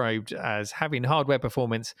described as having hardware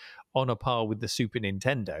performance on a par with the Super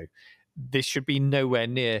Nintendo. This should be nowhere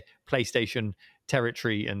near PlayStation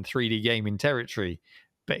territory and 3D gaming territory,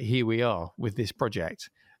 but here we are with this project.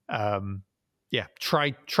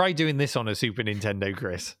 Try doing this on a Super Nintendo,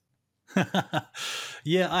 Chris.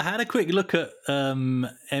 Yeah, I had a quick look at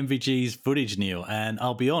MVG's footage, Neil, and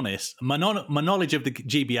I'll be honest, my knowledge of the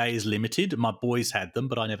GBA is limited. My boys had them,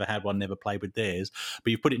 but I never had one, never played with theirs.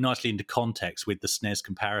 But you've put it nicely into context with the SNES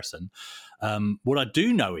comparison. What I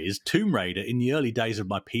do know is Tomb Raider, in the early days of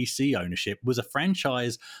my PC ownership, was a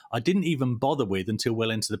franchise I didn't even bother with until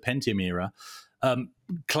well into the Pentium era.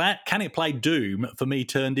 Can it play Doom for me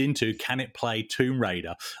turned into can it play Tomb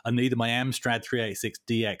Raider, and neither my Amstrad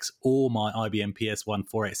 386DX or my IBM PS1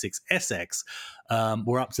 486SX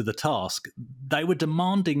were up to the task. They were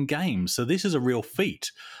demanding games, so this is a real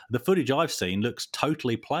feat. The footage I've seen looks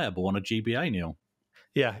totally playable on a GBA, Neil.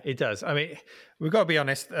 Yeah, it does. I mean, we've got to be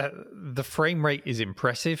honest, the frame rate is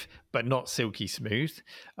impressive, but not silky smooth.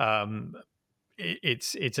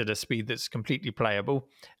 It's at a speed that's completely playable.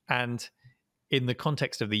 And in the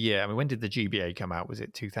context of the year, I mean, when did the GBA come out? Was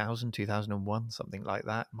it 2000, 2001, something like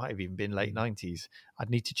that? Might have even been late 90s. I'd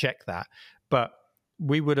need to check that. But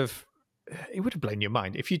it would have blown your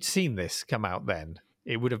mind. If you'd seen this come out then,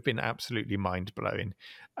 it would have been absolutely mind-blowing.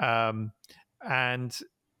 And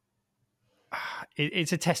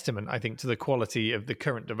it's a testament, I think, to the quality of the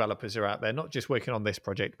current developers who are out there, not just working on this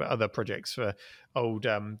project, but other projects for old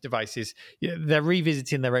devices. They're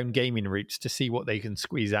revisiting their own gaming roots to see what they can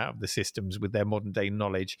squeeze out of the systems with their modern day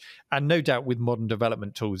knowledge. And no doubt with modern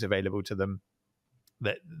development tools available to them,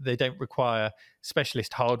 that they don't require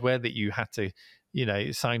specialist hardware that you had to,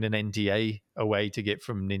 sign an NDA away to get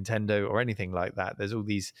from Nintendo or anything like that. There's all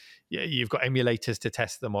these, you've got emulators to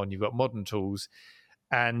test them on, you've got modern tools.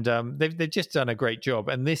 And they've just done a great job.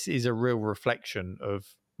 And this is a real reflection of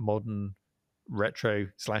modern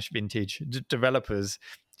retro/vintage developers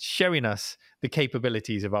showing us the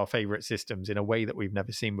capabilities of our favorite systems in a way that we've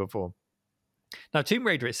never seen before. Now, Tomb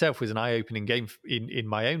Raider itself was an eye-opening game in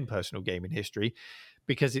my own personal gaming history,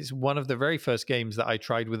 because it's one of the very first games that I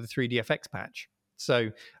tried with a 3DFX patch.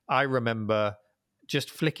 So I remember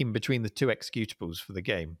just flicking between the two executables for the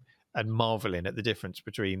game and marveling at the difference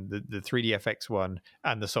between the 3DFX one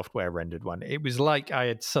and the software rendered one. It was like I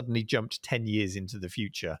had suddenly jumped 10 years into the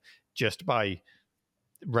future just by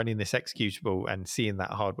running this executable and seeing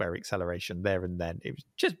that hardware acceleration there and then. It was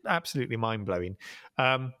just absolutely mind-blowing.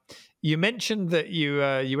 You mentioned that you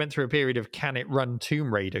went through a period of can it run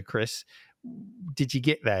Tomb Raider, Chris? Did you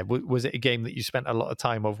get there? Was it a game that you spent a lot of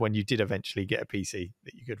time of when you did eventually get a PC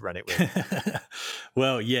that you could run it with?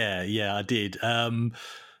 Well, yeah, I did.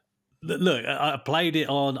 Look, I played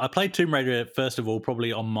Tomb Raider, first of all,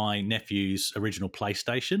 probably on my nephew's original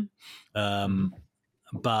PlayStation.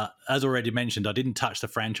 But as already mentioned, I didn't touch the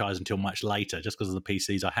franchise until much later, just because of the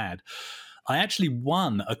PCs I had. I actually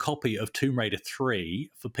won a copy of Tomb Raider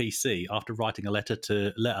 3 for PC after writing a letter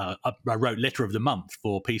to. I wrote Letter of the Month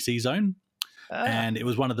for PC Zone, and it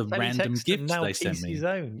was one of the random Teletext and gifts now they sent PC me.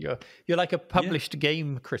 Zone. You're like a published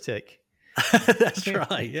game critic. That's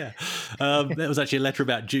right, yeah. That was actually a letter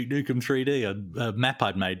about Duke Nukem 3D, a map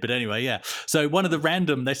I'd made. But anyway, yeah. So one of the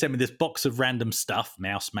random, they sent me this box of random stuff,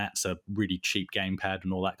 mouse mats, a really cheap gamepad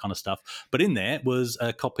and all that kind of stuff. But in there was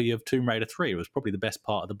a copy of Tomb Raider 3. It was probably the best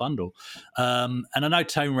part of the bundle. And I know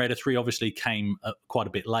Tomb Raider 3 obviously came quite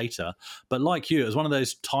a bit later. But like you, it was one of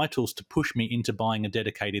those titles to push me into buying a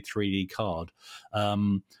dedicated 3D card.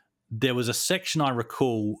 There was a section I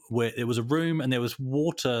recall where there was a room and there was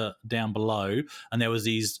water down below, and there was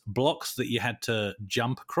these blocks that you had to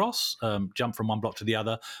jump across, jump from one block to the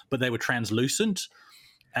other, but they were translucent.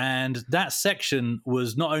 And that section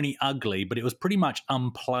was not only ugly, but it was pretty much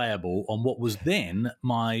unplayable on what was then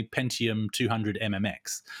my Pentium 200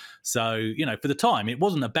 MMX. So, you know, for the time, it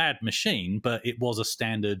wasn't a bad machine, but it was a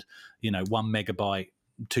standard, 1 megabyte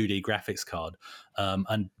 2D graphics card.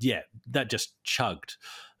 And yeah, that just chugged.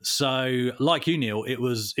 So, like you, Neil, it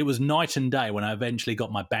was night and day when I eventually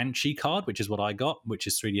got my Banshee card, which is what I got, which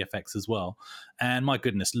is 3DFX as well. And my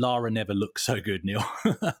goodness, Lara never looked so good, Neil.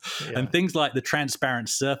 And things like the transparent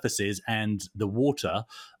surfaces and the water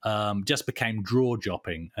just became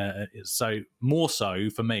jaw-dropping. So more so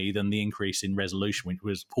for me than the increase in resolution, which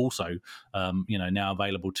was also, now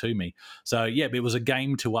available to me. So yeah, it was a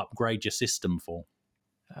game to upgrade your system for.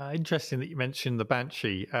 Interesting that you mentioned the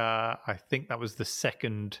Banshee. I think that was the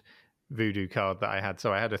second Voodoo card that I had.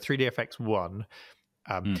 So I had a 3DFX 1.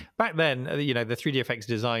 Back then, the 3DFX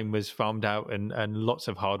design was farmed out, and lots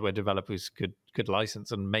of hardware developers could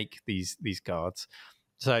license and make these cards.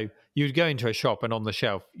 So you'd go into a shop, and on the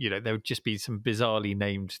shelf, there would just be some bizarrely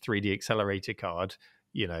named 3D accelerator card,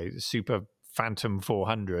 Super Phantom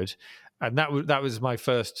 400, and that was my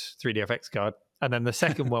first 3DFX card. And then the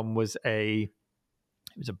second one was a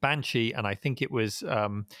Banshee, and I think it was a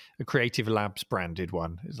Creative Labs branded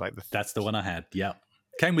one. It was like that's the one I had. Yeah,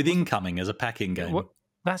 came with Incoming as a packing game.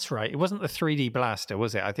 That's right. It wasn't the 3D Blaster,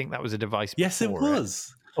 was it? I think that was a device. Yes, it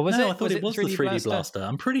was. Or was no, it? I thought it was the 3D Blaster.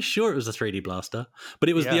 I'm pretty sure it was the 3D Blaster, but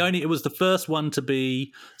it was it was the first one to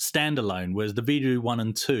be standalone. Whereas the Voodoo 1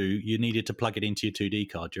 and 2, you needed to plug it into your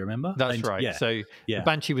 2D card. Do you remember? That's right. Yeah. So the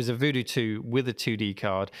Banshee was a Voodoo 2 with a 2D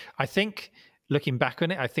card. I think. Looking back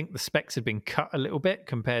on it, I think the specs have been cut a little bit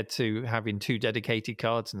compared to having 2 dedicated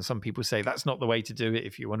cards. And some people say that's not the way to do it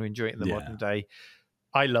if you want to enjoy it in the modern day.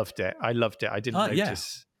 I loved it. I didn't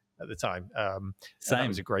notice at the time. That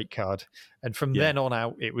was a great card. And from then on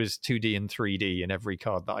out, it was 2D and 3D in every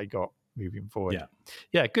card that I got moving forward.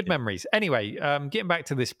 Yeah, good memories. Anyway, getting back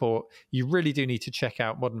to this port, you really do need to check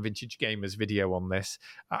out Modern Vintage Gamer's video on this.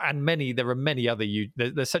 And there are many other,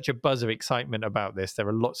 there's such a buzz of excitement about this. There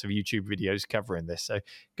are lots of YouTube videos covering this. So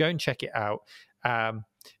go and check it out.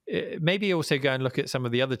 Maybe also go and look at some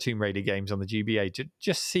of the other Tomb Raider games on the GBA to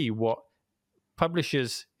just see what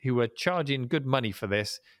publishers who are charging good money for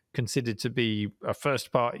this considered to be a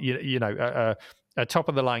first part, a top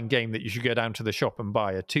of the line game that you should go down to the shop and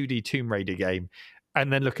buy, a 2D Tomb Raider game,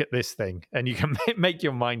 and then look at this thing and you can make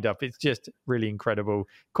your mind up. It's just really incredible,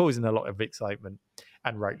 causing a lot of excitement,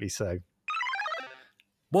 and rightly so.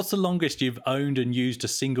 What's the longest you've owned and used a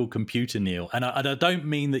single computer, Neil? And I don't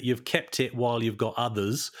mean that you've kept it while you've got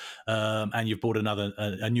others and you've bought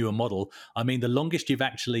a newer model. I mean the longest you've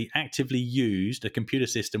actually actively used a computer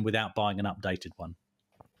system without buying an updated one.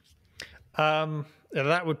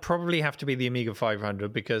 That would probably have to be the Amiga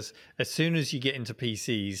 500, because as soon as you get into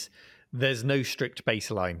PCs, there's no strict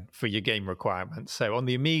baseline for your game requirements. So on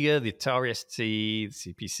the Amiga, the Atari ST, the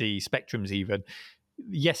CPC, Spectrums even,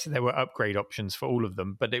 yes, there were upgrade options for all of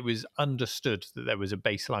them, but it was understood that there was a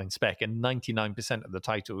baseline spec, and 99% of the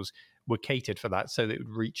titles were catered for that so that it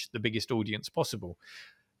would reach the biggest audience possible.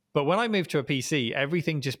 But when I moved to a PC,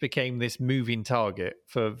 everything just became this moving target,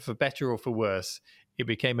 for better or for worse. It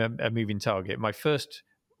became a moving target. My first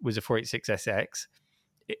was a 486SX.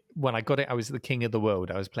 When I got it, I was the king of the world.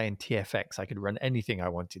 I was playing TFX. I could run anything I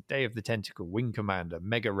wanted. Day of the Tentacle, Wing Commander,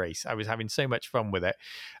 Mega Race. I was having so much fun with it.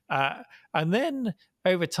 And then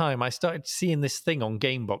over time, I started seeing this thing on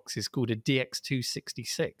game boxes called a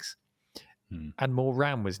DX266. And more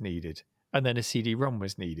RAM was needed. And then a CD-ROM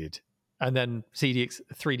was needed. And then 3D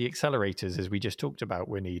accelerators, as we just talked about,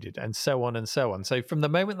 were needed, and so on and so on. So from the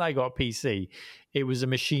moment that I got a PC, it was a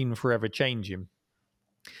machine forever changing.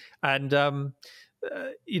 And,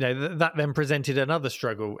 that then presented another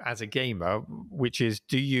struggle as a gamer, which is,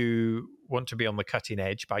 do you want to be on the cutting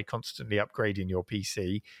edge by constantly upgrading your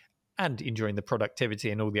PC? and enjoying the productivity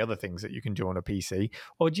and all the other things that you can do on a PC?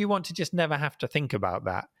 Or do you want to just never have to think about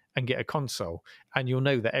that and get a console, and you'll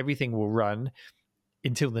know that everything will run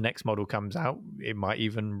until the next model comes out? It might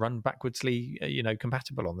even run backwardsly,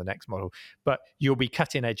 compatible on the next model, but you'll be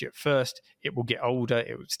cutting edge at first. It will get older.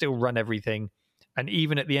 It will still run everything. And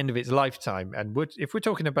even at the end of its lifetime, and if we're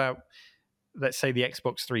talking about, let's say, the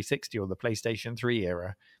Xbox 360 or the PlayStation 3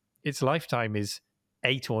 era, its lifetime is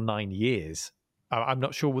 8 or 9 years. I'm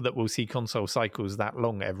not sure that we'll see console cycles that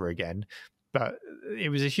long ever again, but it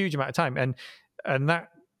was a huge amount of time. And that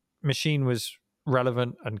machine was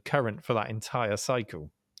relevant and current for that entire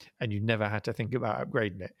cycle, and you never had to think about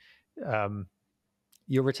upgrading it.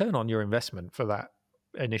 Your return on your investment for that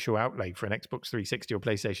initial outlay for an Xbox 360 or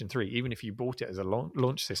PlayStation 3, even if you bought it as a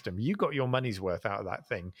launch system, you got your money's worth out of that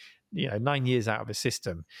thing. 9 years out of a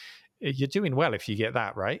system, you're doing well if you get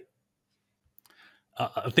that right.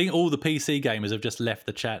 I think all the PC gamers have just left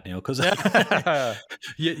the chat, Neil, because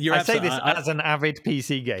you're I say this as an avid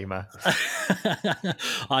PC gamer.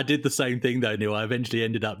 I did the same thing though, Neil. I eventually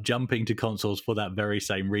ended up jumping to consoles for that very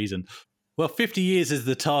same reason. Well, 50 years is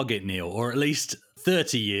the target, Neil, or at least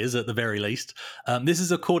 30 years at the very least. This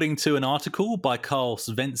is according to an article by Carl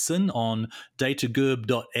Svensson on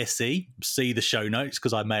datagurb.se. See the show notes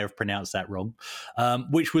because I may have pronounced that wrong,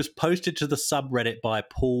 which was posted to the subreddit by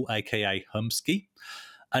Paul, aka Humsky.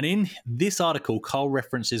 And in this article, Carl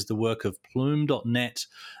references the work of Plume.net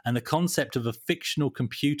and the concept of a fictional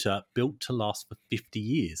computer built to last for 50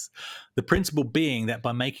 years. The principle being that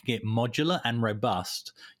by making it modular and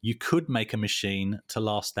robust, you could make a machine to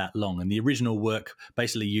last that long. And the original work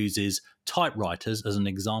basically uses typewriters as an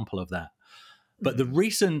example of that. But the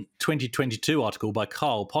recent 2022 article by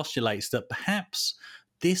Carl postulates that perhaps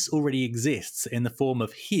this already exists in the form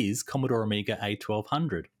of his Commodore Amiga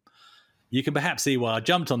A1200. You can perhaps see why I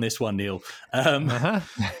jumped on this one, Neil.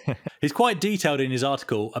 He's quite detailed in his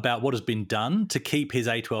article about what has been done to keep his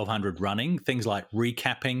A1200 running, things like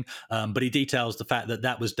recapping, but he details the fact that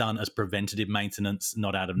that was done as preventative maintenance,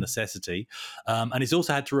 not out of necessity. And he's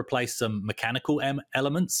also had to replace some mechanical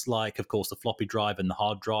elements, like, of course, the floppy drive and the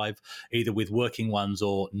hard drive, either with working ones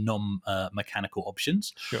or non-mechanical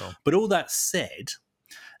options. Sure. But all that said,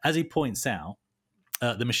 as he points out,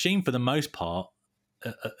 the machine, for the most part,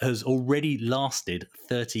 has already lasted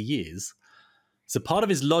 30 years. So part of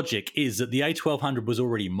his logic is that the A1200 was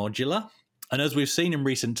already modular, and as we've seen in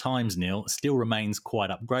recent times, Neil, still remains quite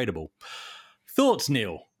upgradable. Thoughts,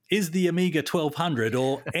 Neil? Is the Amiga 1200,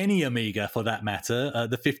 or any Amiga for that matter,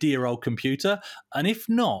 the 50-year-old computer? And if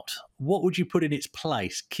not, what would you put in its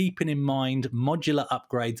place, keeping in mind modular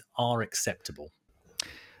upgrades are acceptable?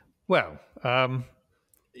 Well,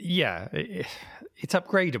 yeah, it's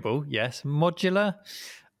upgradable, yes. Modular,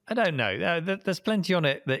 I don't know. There's plenty on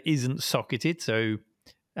it that isn't socketed. So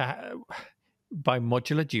by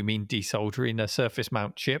modular, do you mean desoldering a surface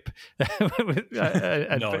mount chip and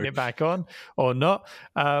putting it back on or not?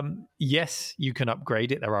 Yes, you can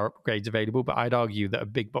upgrade it. There are upgrades available, but I'd argue that a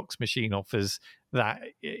big box machine offers that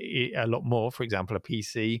a lot more. For example, a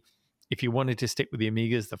PC, if you wanted to stick with the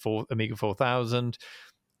Amigas, the Amiga 4000,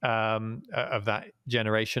 of that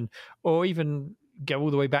generation, or even go all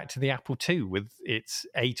the way back to the Apple II with its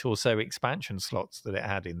 8 or so expansion slots that it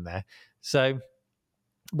had in there. So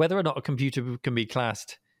whether or not a computer can be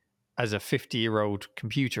classed as a 50-year-old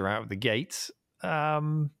computer out of the gates, I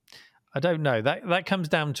don't know. That comes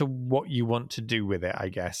down to what you want to do with it, I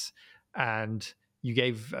guess. And you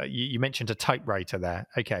gave you mentioned a typewriter there.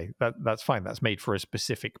 Okay, that's fine. That's made for a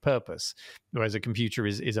specific purpose, whereas a computer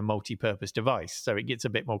is a multi-purpose device, so it gets a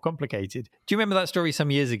bit more complicated. Do you remember that story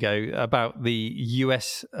some years ago about the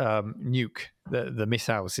US nuke, the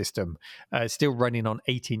missile system, still running on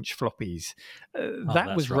 8-inch floppies?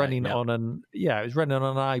 That was running on it was running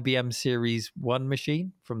on an IBM Series 1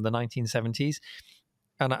 machine from the 1970s.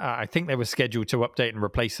 And I think they were scheduled to update and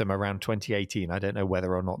replace them around 2018. I don't know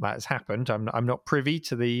whether or not that has happened. I'm not privy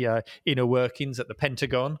to the inner workings at the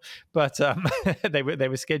Pentagon, but they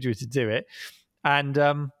were scheduled to do it. And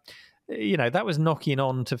that was knocking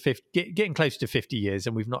on to getting close to 50 years,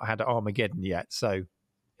 and we've not had Armageddon yet. So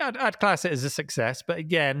I'd class it as a success. But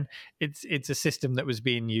again, it's a system that was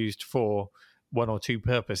being used for one or two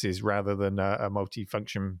purposes rather than a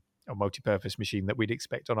multi-function or multi-purpose machine that we'd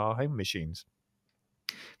expect on our home machines.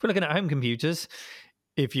 If we're looking at home computers,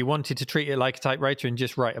 if you wanted to treat it like a typewriter and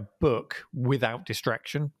just write a book without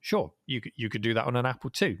distraction, sure, you could do that on an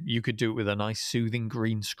Apple II. You could do it with a nice soothing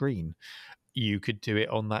green screen. You could do it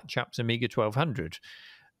on that chap's Amiga 1200.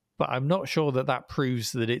 But I'm not sure that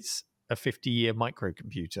proves that it's a 50-year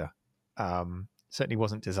microcomputer. Certainly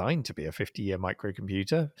wasn't designed to be a 50-year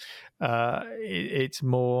microcomputer. It's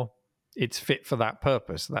more it's fit for that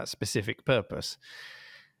purpose, that specific purpose.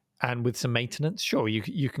 And with some maintenance, sure,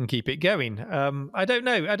 you can keep it going. I don't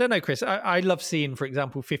know, Chris. I love seeing, for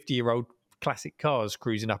example, 50-year-old classic cars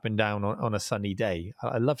cruising up and down on a sunny day.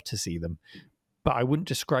 I love to see them, but I wouldn't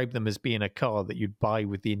describe them as being a car that you'd buy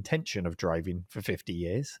with the intention of driving for 50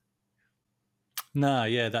 years. No,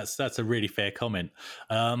 yeah, that's a really fair comment.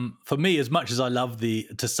 For me, as much as I love the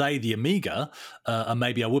Amiga, and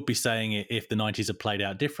maybe I would be saying it if the 90s had played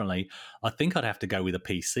out differently, I think I'd have to go with a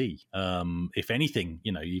PC. If anything,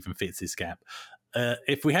 even fits this gap.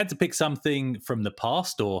 If we had to pick something from the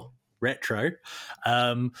past or retro,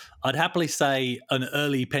 I'd happily say an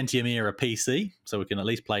early Pentium era PC, so we can at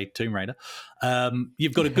least play Tomb Raider.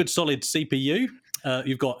 You've got a good solid CPU.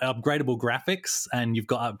 You've got upgradable graphics and you've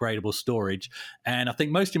got upgradable storage. And I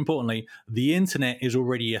think most importantly, the internet is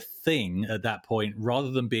already a thing at that point,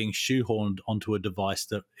 rather than being shoehorned onto a device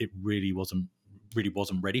that it really wasn't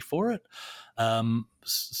ready for it.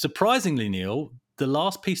 Surprisingly, Neil, the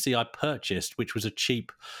last PC I purchased, which was a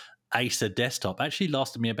cheap Acer desktop, actually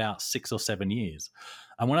lasted me about 6 or 7 years.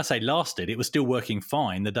 And when I say lasted, it was still working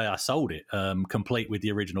fine the day I sold it, complete with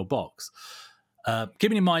the original box.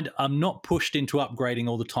 Keeping in mind, I'm not pushed into upgrading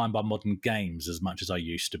all the time by modern games as much as I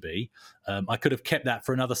used to be. I could have kept that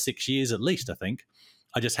for another 6 years at least, I think.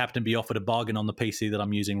 I just happen to be offered a bargain on the PC that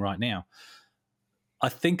I'm using right now. I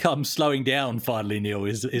think I'm slowing down finally, Neil,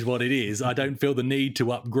 is what it is. I don't feel the need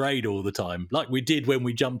to upgrade all the time, like we did when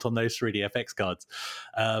we jumped on those 3DFX cards.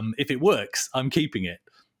 If it works, I'm keeping it.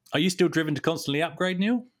 Are you still driven to constantly upgrade,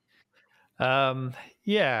 Neil?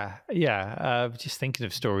 Yeah. Just thinking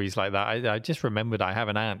of stories like that, I just remembered I have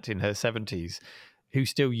an aunt in her 70s who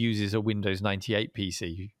still uses a Windows 98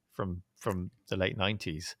 PC from the late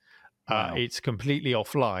 90s. Wow. It's completely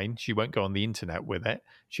offline. She won't go on the internet with it.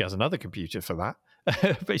 She has another computer for that.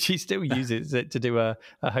 But she still uses it to do her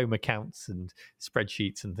home accounts and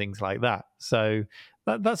spreadsheets and things like that. So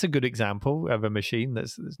that's a good example of a machine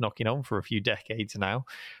that's knocking on for a few decades now.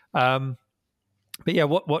 But yeah,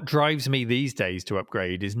 what drives me these days to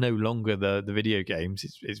upgrade is no longer the video games,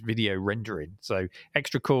 it's video rendering. So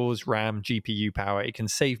extra cores, RAM, GPU power, it can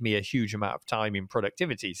save me a huge amount of time in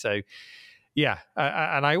productivity. So yeah,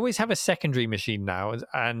 and I always have a secondary machine now.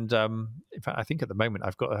 And in fact, I think at the moment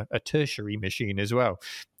I've got a tertiary machine as well,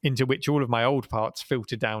 into which all of my old parts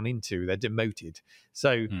filter down into. They're demoted.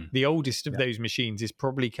 So the oldest of those machines is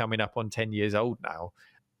probably coming up on 10 years old now,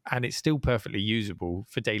 and it's still perfectly usable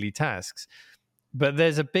for daily tasks. But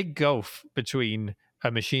there's a big gulf between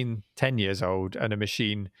a machine 10 years old and a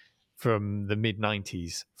machine from the mid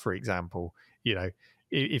 90s, for example.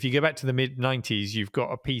 If you go back to the mid 90s, you've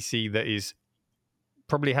got a PC that is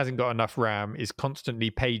probably hasn't got enough RAM, is constantly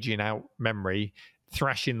paging out memory,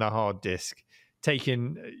 thrashing the hard disk,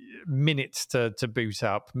 taking minutes to boot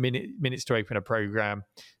up, minutes to open a program,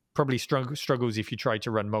 probably struggles if you try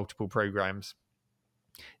to run multiple programs.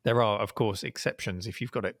 There are, of course, exceptions if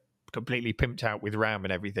you've got it completely pimped out with RAM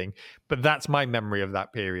and everything. But that's my memory of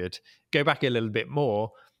that period. Go back a little bit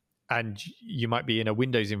more, and you might be in a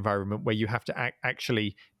Windows environment where you have to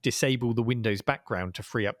actually disable the Windows background to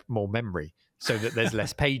free up more memory so that there's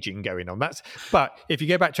less paging going on. But if you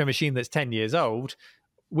go back to a machine that's 10 years old,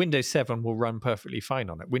 Windows 7 will run perfectly fine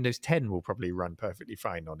on it. Windows 10 will probably run perfectly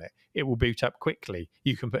fine on it. It will boot up quickly.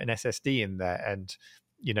 You can put an SSD in there, and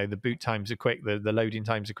the boot times are quick, the loading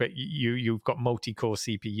times are quick. You've got multi-core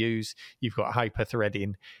CPUs, you've got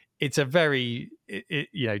hyper-threading. It's a very,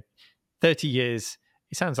 30 years,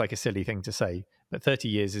 it sounds like a silly thing to say, but 30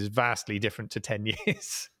 years is vastly different to 10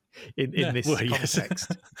 years in this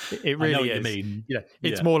context. Yes. It really I know what is. you mean.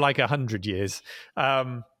 It's more like 100 years.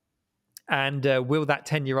 And will that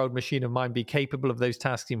 10-year-old machine of mine be capable of those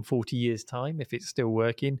tasks in 40 years' time if it's still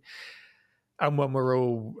working? And when we're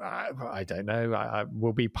all, I don't know,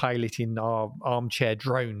 we'll be piloting our armchair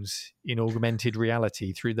drones in augmented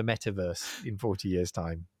reality through the metaverse in 40 years'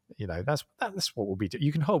 time. That's what we'll be doing.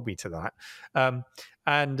 You can hold me to that.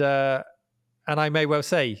 And I may well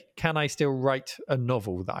say, can I still write a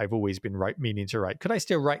novel that I've always been meaning to write? Could I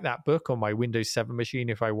still write that book on my Windows 7 machine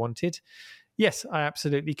if I wanted? Yes, I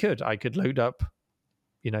absolutely could. I could load up,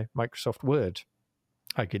 Microsoft Word.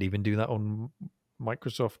 I could even do that on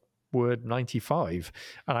Microsoft Word 95,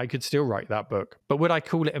 and I could still write that book. But would I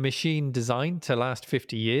call it a machine designed to last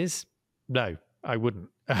 50 years? No, I wouldn't.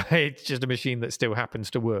 It's just a machine that still happens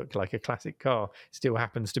to work like a classic car, still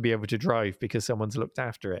happens to be able to drive because someone's looked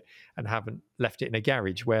after it and haven't left it in a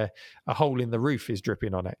garage where a hole in the roof is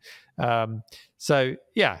dripping on it. And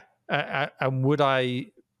would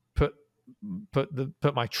I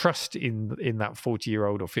put my trust in that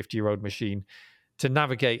 40-year-old or 50-year-old machine to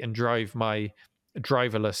navigate and drive my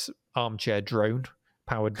driverless armchair drone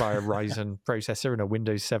powered by a Ryzen processor and a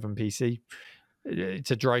Windows 7 PC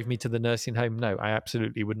to drive me to the nursing home. No, I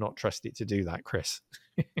absolutely would not trust it to do that, Chris.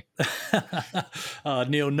 Oh,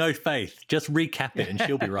 Neil, no faith. Just recap it and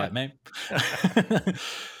she'll be right, mate.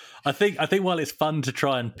 I think while it's fun to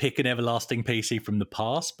try and pick an everlasting PC from the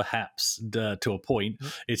past, perhaps to a point,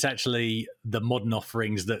 it's actually the modern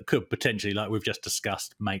offerings that could potentially, like we've just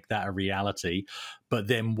discussed, make that a reality. But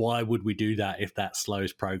then why would we do that if that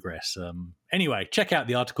slows progress? Anyway, check out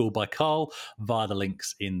the article by Carl via the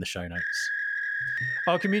links in the show notes.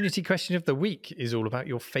 Our community question of the week is all about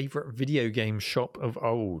your favorite video game shop of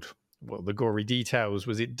old. Well, the gory details.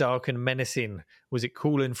 Was it dark and menacing? Was it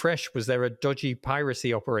cool and fresh? Was there a dodgy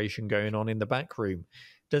piracy operation going on in the back room?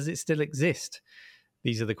 Does it still exist?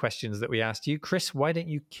 These are the questions that we asked you. Chris, why don't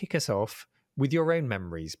you kick us off with your own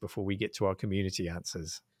memories before we get to our community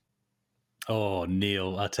answers? Oh,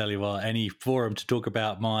 Neil, I tell you what, any forum to talk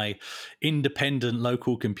about my independent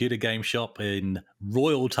local computer game shop in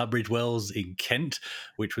Royal Tunbridge Wells in Kent,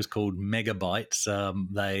 which was called Megabytes.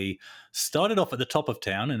 They started off at the top of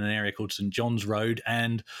town in an area called St John's Road,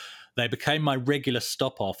 and they became my regular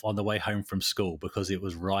stop-off on the way home from school because it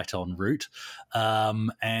was right en route.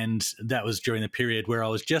 And that was during the period where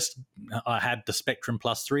I had the Spectrum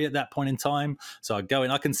Plus 3 at that point in time. So I'd go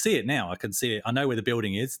in. I can see it now. I can see it. I know where the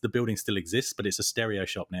building is. The building still exists, but it's a stereo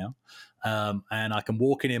shop now. And I can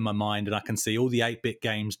walk in my mind and I can see all the 8-bit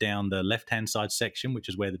games down the left-hand side section, which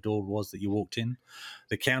is where the door was that you walked in.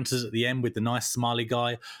 The counters at the end with the nice smiley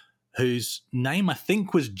guy, whose name I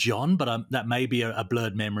think was John, but that may be a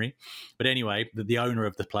blurred memory. But anyway, the owner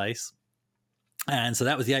of the place. And so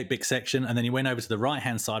that was the 8-bit section. And then he went over to the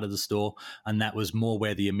right-hand side of the store, and that was more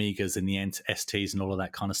where the Amigas and the STs and all of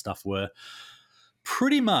that kind of stuff were.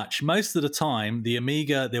 Pretty much most of the time, the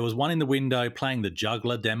Amiga, there was one in the window playing the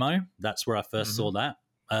Juggler demo. That's where I first saw that.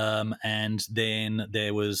 And then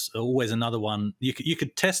there was always another one. You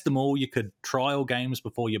could test them all. You could trial games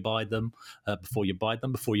before you bought them.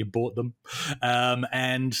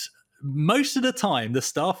 And most of the time, the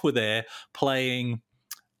staff were there playing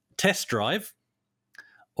Test Drive,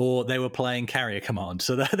 or they were playing Carrier Command.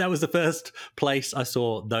 So that was the first place I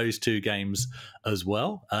saw those two games as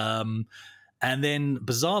well. And then,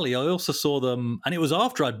 bizarrely, I also saw them, and it was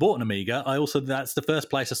after I'd bought an Amiga. That's the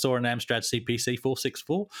first place I saw an Amstrad CPC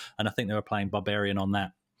 464, and I think they were playing Barbarian on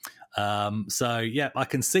that. So, yeah, I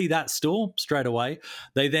can see that store straight away.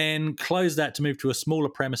 They then closed that to move to a smaller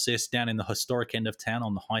premises down in the historic end of town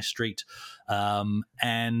on the high street.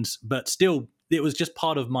 But still, it was just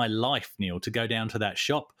part of my life, Neil, to go down to that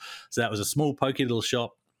shop. So that was a small, pokey little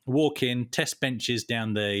shop. Walk in, test benches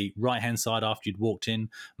down the right-hand side after you'd walked in,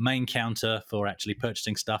 main counter for actually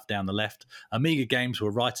purchasing stuff down the left. Amiga games were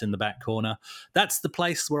right in the back corner. That's the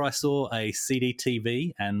place where I saw a CD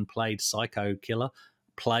TV and played Psycho Killer.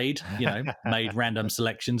 Made random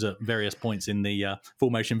selections at various points in the full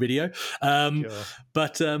motion video.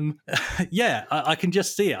 But yeah, I can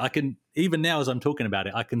just see it. I can, even now as I'm talking about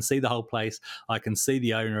it, I can see the whole place. I can see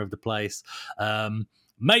the owner of the place.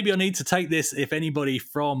 Maybe I need to take this, if anybody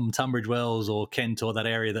from Tunbridge Wells or Kent or that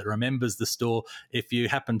area that remembers the store, if you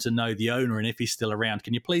happen to know the owner and if he's still around,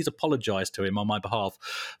 can you please apologise to him on my behalf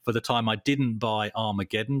for the time I didn't buy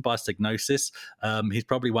Armageddon by Psygnosis? He's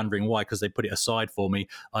probably wondering why, because they put it aside for me.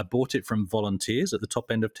 I bought it from Volunteers at the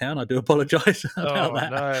top end of town. I do apologise about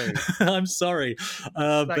that. No. I'm sorry.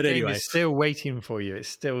 But anyway, it's still waiting for you. It's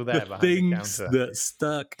still there. The things that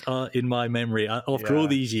stuck in my memory after all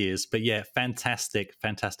these years. But yeah, fantastic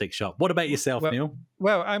shop. What about yourself, Neil?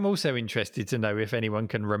 Well, I'm also interested to know if anyone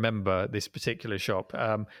can remember this particular shop.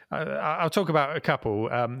 I'll talk about a couple.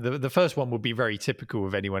 The first one would be very typical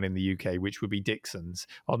of anyone in the UK, which would be Dixon's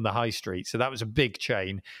on the high street. So that was a big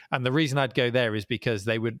chain. And the reason I'd go there is because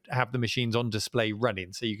they would have the machines on display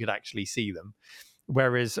running, so you could actually see them.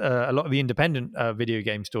 Whereas a lot of the independent video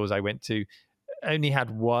game stores I went to only had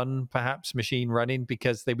one perhaps machine running,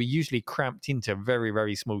 because they were usually cramped into very,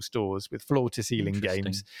 very small stores with floor to ceiling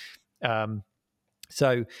games.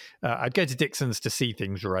 So I'd go to Dixon's to see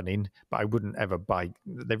things running, but I wouldn't ever buy.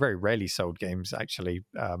 They very rarely sold games, actually.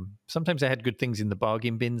 Sometimes they had good things in the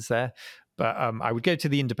bargain bins there, but I would go to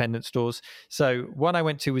the independent stores. So one I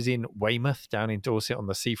went to was in Weymouth, down in Dorset on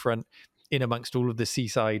the seafront, in amongst all of the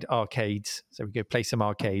seaside arcades. So we go play some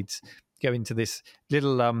arcades. Go into this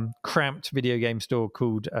little cramped video game store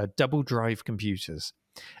called Double Drive Computers.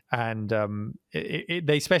 And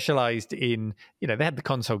they specialized in, they had the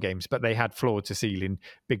console games, but they had floor to ceiling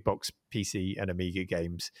big box PC and Amiga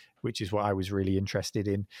games, which is what I was really interested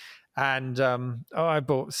in. And I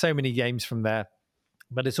bought so many games from there,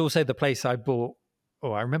 but it's also the place I bought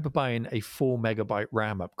I remember buying a 4 megabyte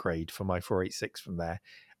RAM upgrade for my 486 from there,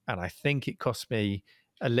 and I think it cost me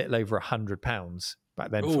a little over £100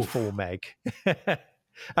 back then for 4 meg.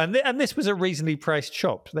 And this was a reasonably priced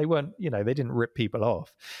shop. They weren't, they didn't rip people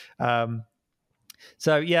off.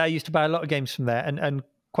 So yeah, I used to buy a lot of games from there, and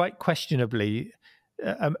quite questionably,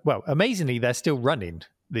 amazingly, they're still running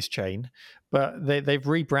this chain, but they've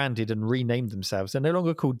rebranded and renamed themselves. They're no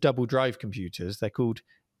longer called Double Drive Computers; they're called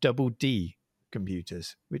Double D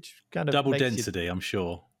Computers, which kind of double density, I'm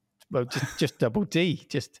sure. Well, just Double D,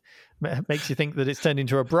 just makes you think that it's turned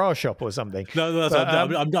into a bra shop or something. No,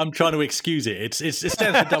 I'm trying to excuse it. It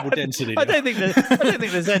stands for double density. I don't think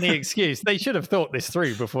there's any excuse. They should have thought this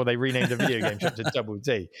through before they renamed the video game shop to Double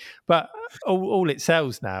D. But all it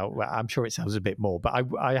sells now, well, I'm sure it sells a bit more, but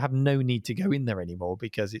I have no need to go in there anymore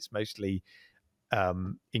because it's mostly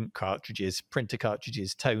ink cartridges, printer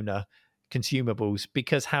cartridges, toner, consumables,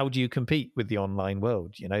 because how do you compete with the online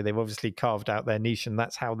world? They've obviously carved out their niche, and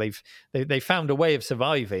that's how they've found a way of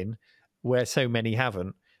surviving where so many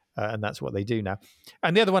haven't, and that's what they do now.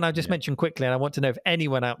 And the other one I just mentioned quickly, and I want to know if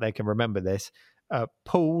anyone out there can remember this,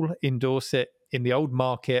 Poole in Dorset, in the old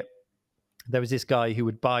market, there was this guy who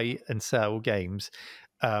would buy and sell games.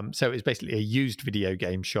 So it was basically a used video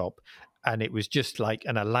game shop, and it was just like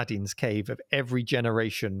an Aladdin's cave of every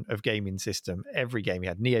generation of gaming system. Every game. He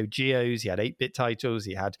had Neo Geos, he had 8-bit titles,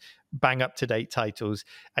 he had bang up-to-date titles,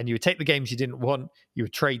 and you would take the games you didn't want, you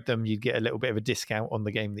would trade them, you'd get a little bit of a discount on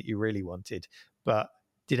the game that you really wanted. But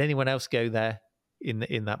did anyone else go there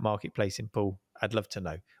in that marketplace in Poole? I'd love to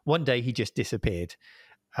know. One day he just disappeared.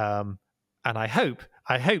 And I hope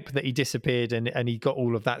that he disappeared and he got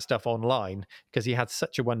all of that stuff online, because he had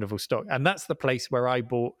such a wonderful stock. And that's the place where I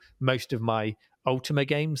bought most of my Ultima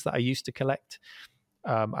games that I used to collect.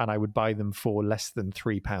 And I would buy them for less than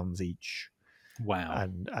 £3 each. Wow.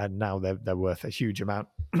 And now they're worth a huge amount.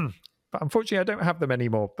 But unfortunately, I don't have them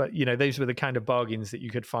anymore. But, those were the kind of bargains that you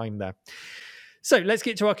could find there. So let's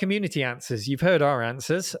get to our community answers. You've heard our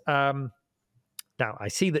answers. Now, I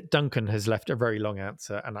see that Duncan has left a very long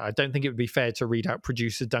answer, and I don't think it would be fair to read out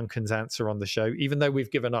producer Duncan's answer on the show, even though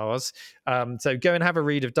we've given ours. So go and have a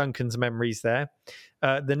read of Duncan's memories there.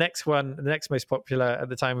 The next most popular at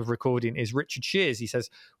the time of recording is Richard Shears. He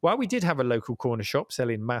says, while we did have a local corner shop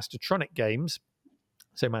selling Mastertronic games,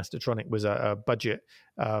 so Mastertronic was a budget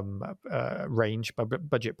range,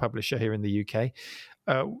 budget publisher here in the UK.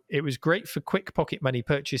 It was great for quick pocket money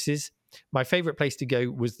purchases. My favourite place to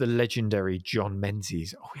go was the legendary John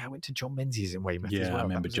Menzies. Oh, yeah, I went to John Menzies in Weymouth as well. I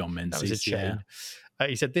remember John Menzies. That was a chain.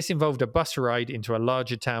 He said, this involved a bus ride into a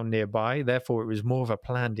larger town nearby. Therefore, it was more of a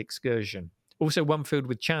planned excursion. Also, one filled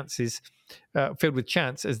with chance, as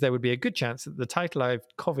there would be a good chance that the title I've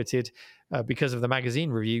coveted because of the magazine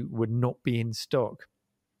review would not be in stock.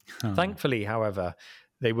 Oh. Thankfully, however,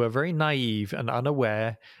 they were very naive and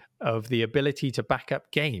unaware of the ability to back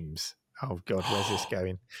up games. Oh, God, where's this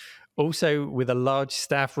going? Also, with a large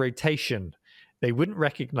staff rotation, they wouldn't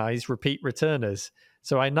recognize repeat returners.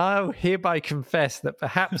 So I now hereby confess that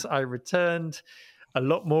perhaps I returned a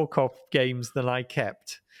lot more games than I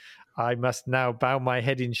kept. I must now bow my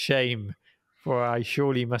head in shame, for I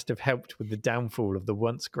surely must have helped with the downfall of the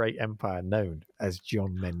once great empire known as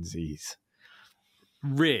John Menzies.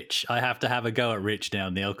 Rich, I have to have a go at Rich now,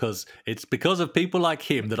 Neil, because it's because of people like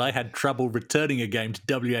him that I had trouble returning a game to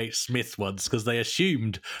WH Smith once, because they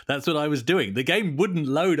assumed that's what I was doing. The game wouldn't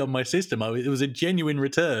load on my system. It was a genuine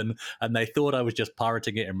return, and they thought I was just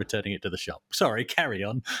pirating it and returning it to the shop. Sorry, carry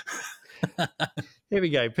on. Here we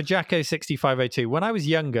go. Pajako6502. When I was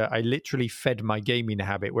younger, I literally fed my gaming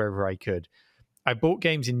habit wherever I could. I bought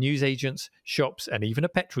games in newsagents, shops, and even a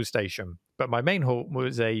petrol station. But my main halt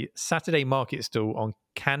was a Saturday market stall on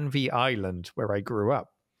Canvey Island, where I grew up.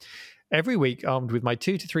 Every week, armed with my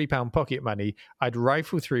 £2 to £3 pocket money, I'd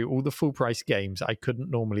rifle through all the full-price games I couldn't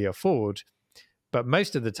normally afford. But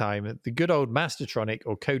most of the time, the good old Mastertronic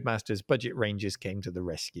or Codemasters budget ranges came to the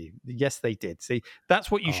rescue. Yes, they did. See, that's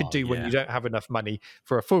what you should do when you don't have enough money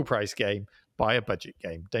for a full-price game. Buy a budget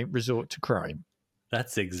game. Don't resort to crime.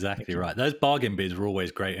 That's exactly right. Those bargain bins were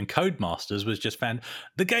always great. And Codemasters was just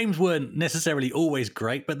the games weren't necessarily always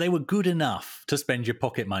great, but they were good enough to spend your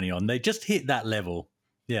pocket money on. They just hit that level.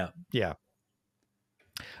 Yeah. Yeah.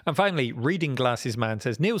 And finally, Reading Glasses Man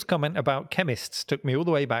says, Neil's comment about chemists took me all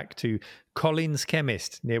the way back to Collins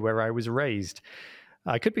Chemist, near where I was raised.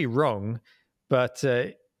 I could be wrong, but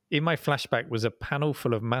in my flashback was a panel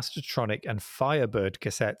full of Mastertronic and Firebird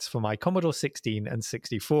cassettes for my Commodore 16 and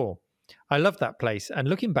 64. I love that place, and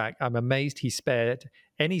looking back, I'm amazed he spared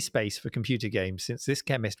any space for computer games since this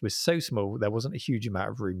chemist was so small there wasn't a huge amount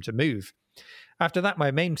of room to move. After that,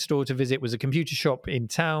 my main store to visit was a computer shop in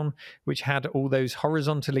town, which had all those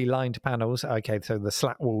horizontally lined panels. Okay, so the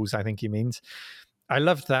slat walls, I think he means. I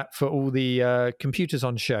loved that for all the computers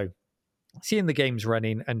on show. Seeing the games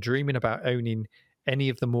running and dreaming about owning any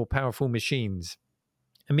of the more powerful machines.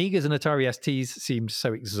 Amigas and Atari STs seemed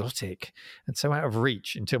so exotic and so out of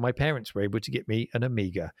reach until my parents were able to get me an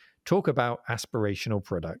Amiga. Talk about aspirational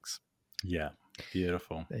products. Yeah,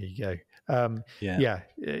 beautiful. There you go. Yeah.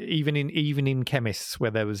 Even in chemists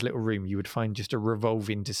where there was little room, you would find just a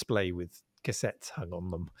revolving display with cassettes hung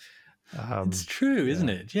on them. It's true, isn't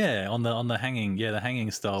it? Yeah, on the hanging, the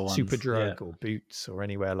hanging style ones. Superdrug or Boots or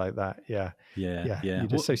anywhere like that. Yeah.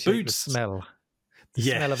 You'd associate Boots, the smell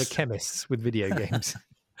of a chemist with video games.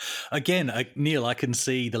 Again, Neil, I can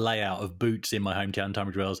see the layout of Boots in my hometown,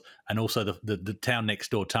 Tunbridge Wells, and also the town next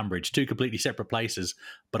door, Tunbridge, two completely separate places.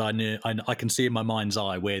 But I can see in my mind's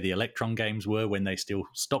eye where the Electron games were when they still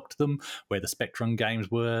stocked them, where the Spectrum games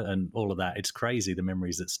were, and all of that. It's crazy, the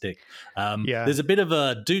memories that stick. There's a bit of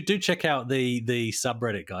a do check out the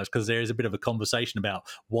subreddit, guys, because there is a bit of a conversation about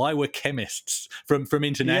why were chemists from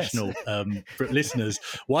international listeners.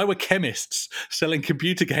 Why were chemists selling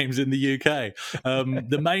computer games in the UK?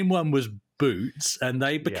 The main one was Boots, and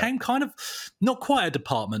they became kind of not quite a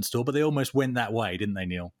department store, but they almost went that way, didn't they,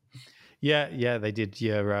 Neil? Yeah, they did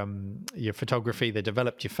your photography. They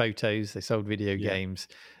developed your photos. They sold video games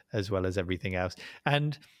as well as everything else.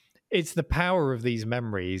 And it's the power of these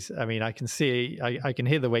memories. I mean, I can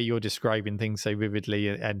hear the way you're describing things so vividly,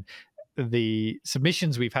 and the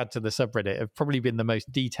submissions we've had to the subreddit have probably been the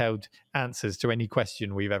most detailed answers to any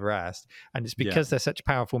question we've ever asked. And it's because they're such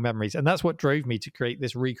powerful memories. And that's what drove me to create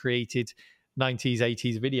this recreated 90s,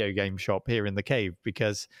 80s video game shop here in the cave,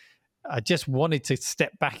 because I just wanted to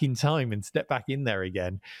step back in time and step back in there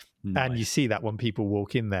again. Nice. And you see that when people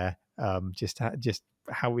walk in there, just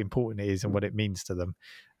how important it is and what it means to them.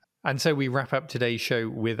 And so we wrap up today's show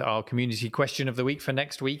with our community question of the week for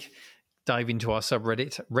next week. Dive into our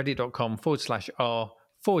subreddit,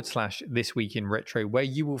 reddit.com/r/This Week in Retro, where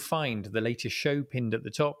you will find the latest show pinned at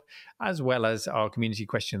the top, as well as our community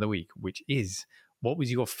question of the week, which is, what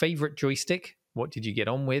was your favorite joystick? What did you get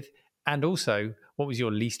on with? And also, what was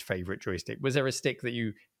your least favorite joystick? Was there a stick that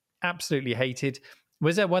you absolutely hated?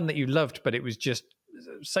 Was there one that you loved, but it was just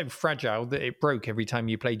so fragile that it broke every time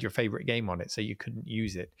you played your favorite game on it, so you couldn't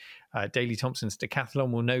use it? Daley Thompson's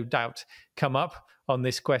Decathlon will no doubt come up on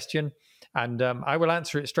this question, and I will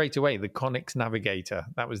answer it straight away. The Konix Navigator.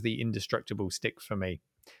 That was the indestructible stick for me.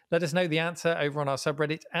 Let us know the answer over on our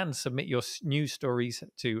subreddit and submit your news stories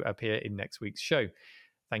to appear in next week's show.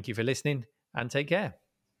 Thank you for listening and take care.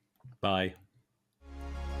 Bye.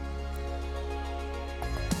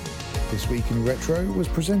 This Week in Retro was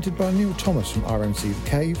presented by Neil Thomas from RMC The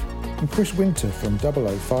Cave and Chris Winter from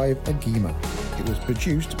 005 Agema. It was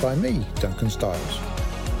produced by me, Duncan Styles.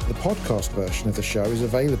 The podcast version of the show is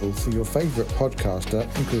available through your favourite podcaster,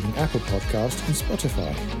 including Apple Podcasts and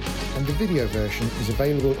Spotify. And the video version is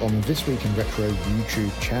available on the This Week in Retro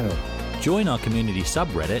YouTube channel. Join our community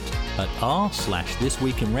subreddit at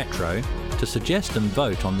r/thisweekinretro to suggest and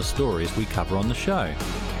vote on the stories we cover on the show.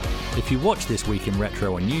 If you watch This Week in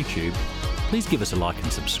Retro on YouTube, please give us a like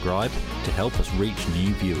and subscribe to help us reach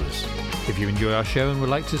new viewers. If you enjoy our show and would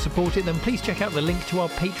like to support it, then please check out the link to our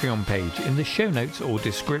Patreon page in the show notes or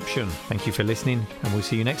description. Thank you for listening, and we'll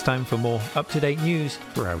see you next time for more up-to-date news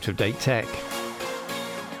for out-of-date tech.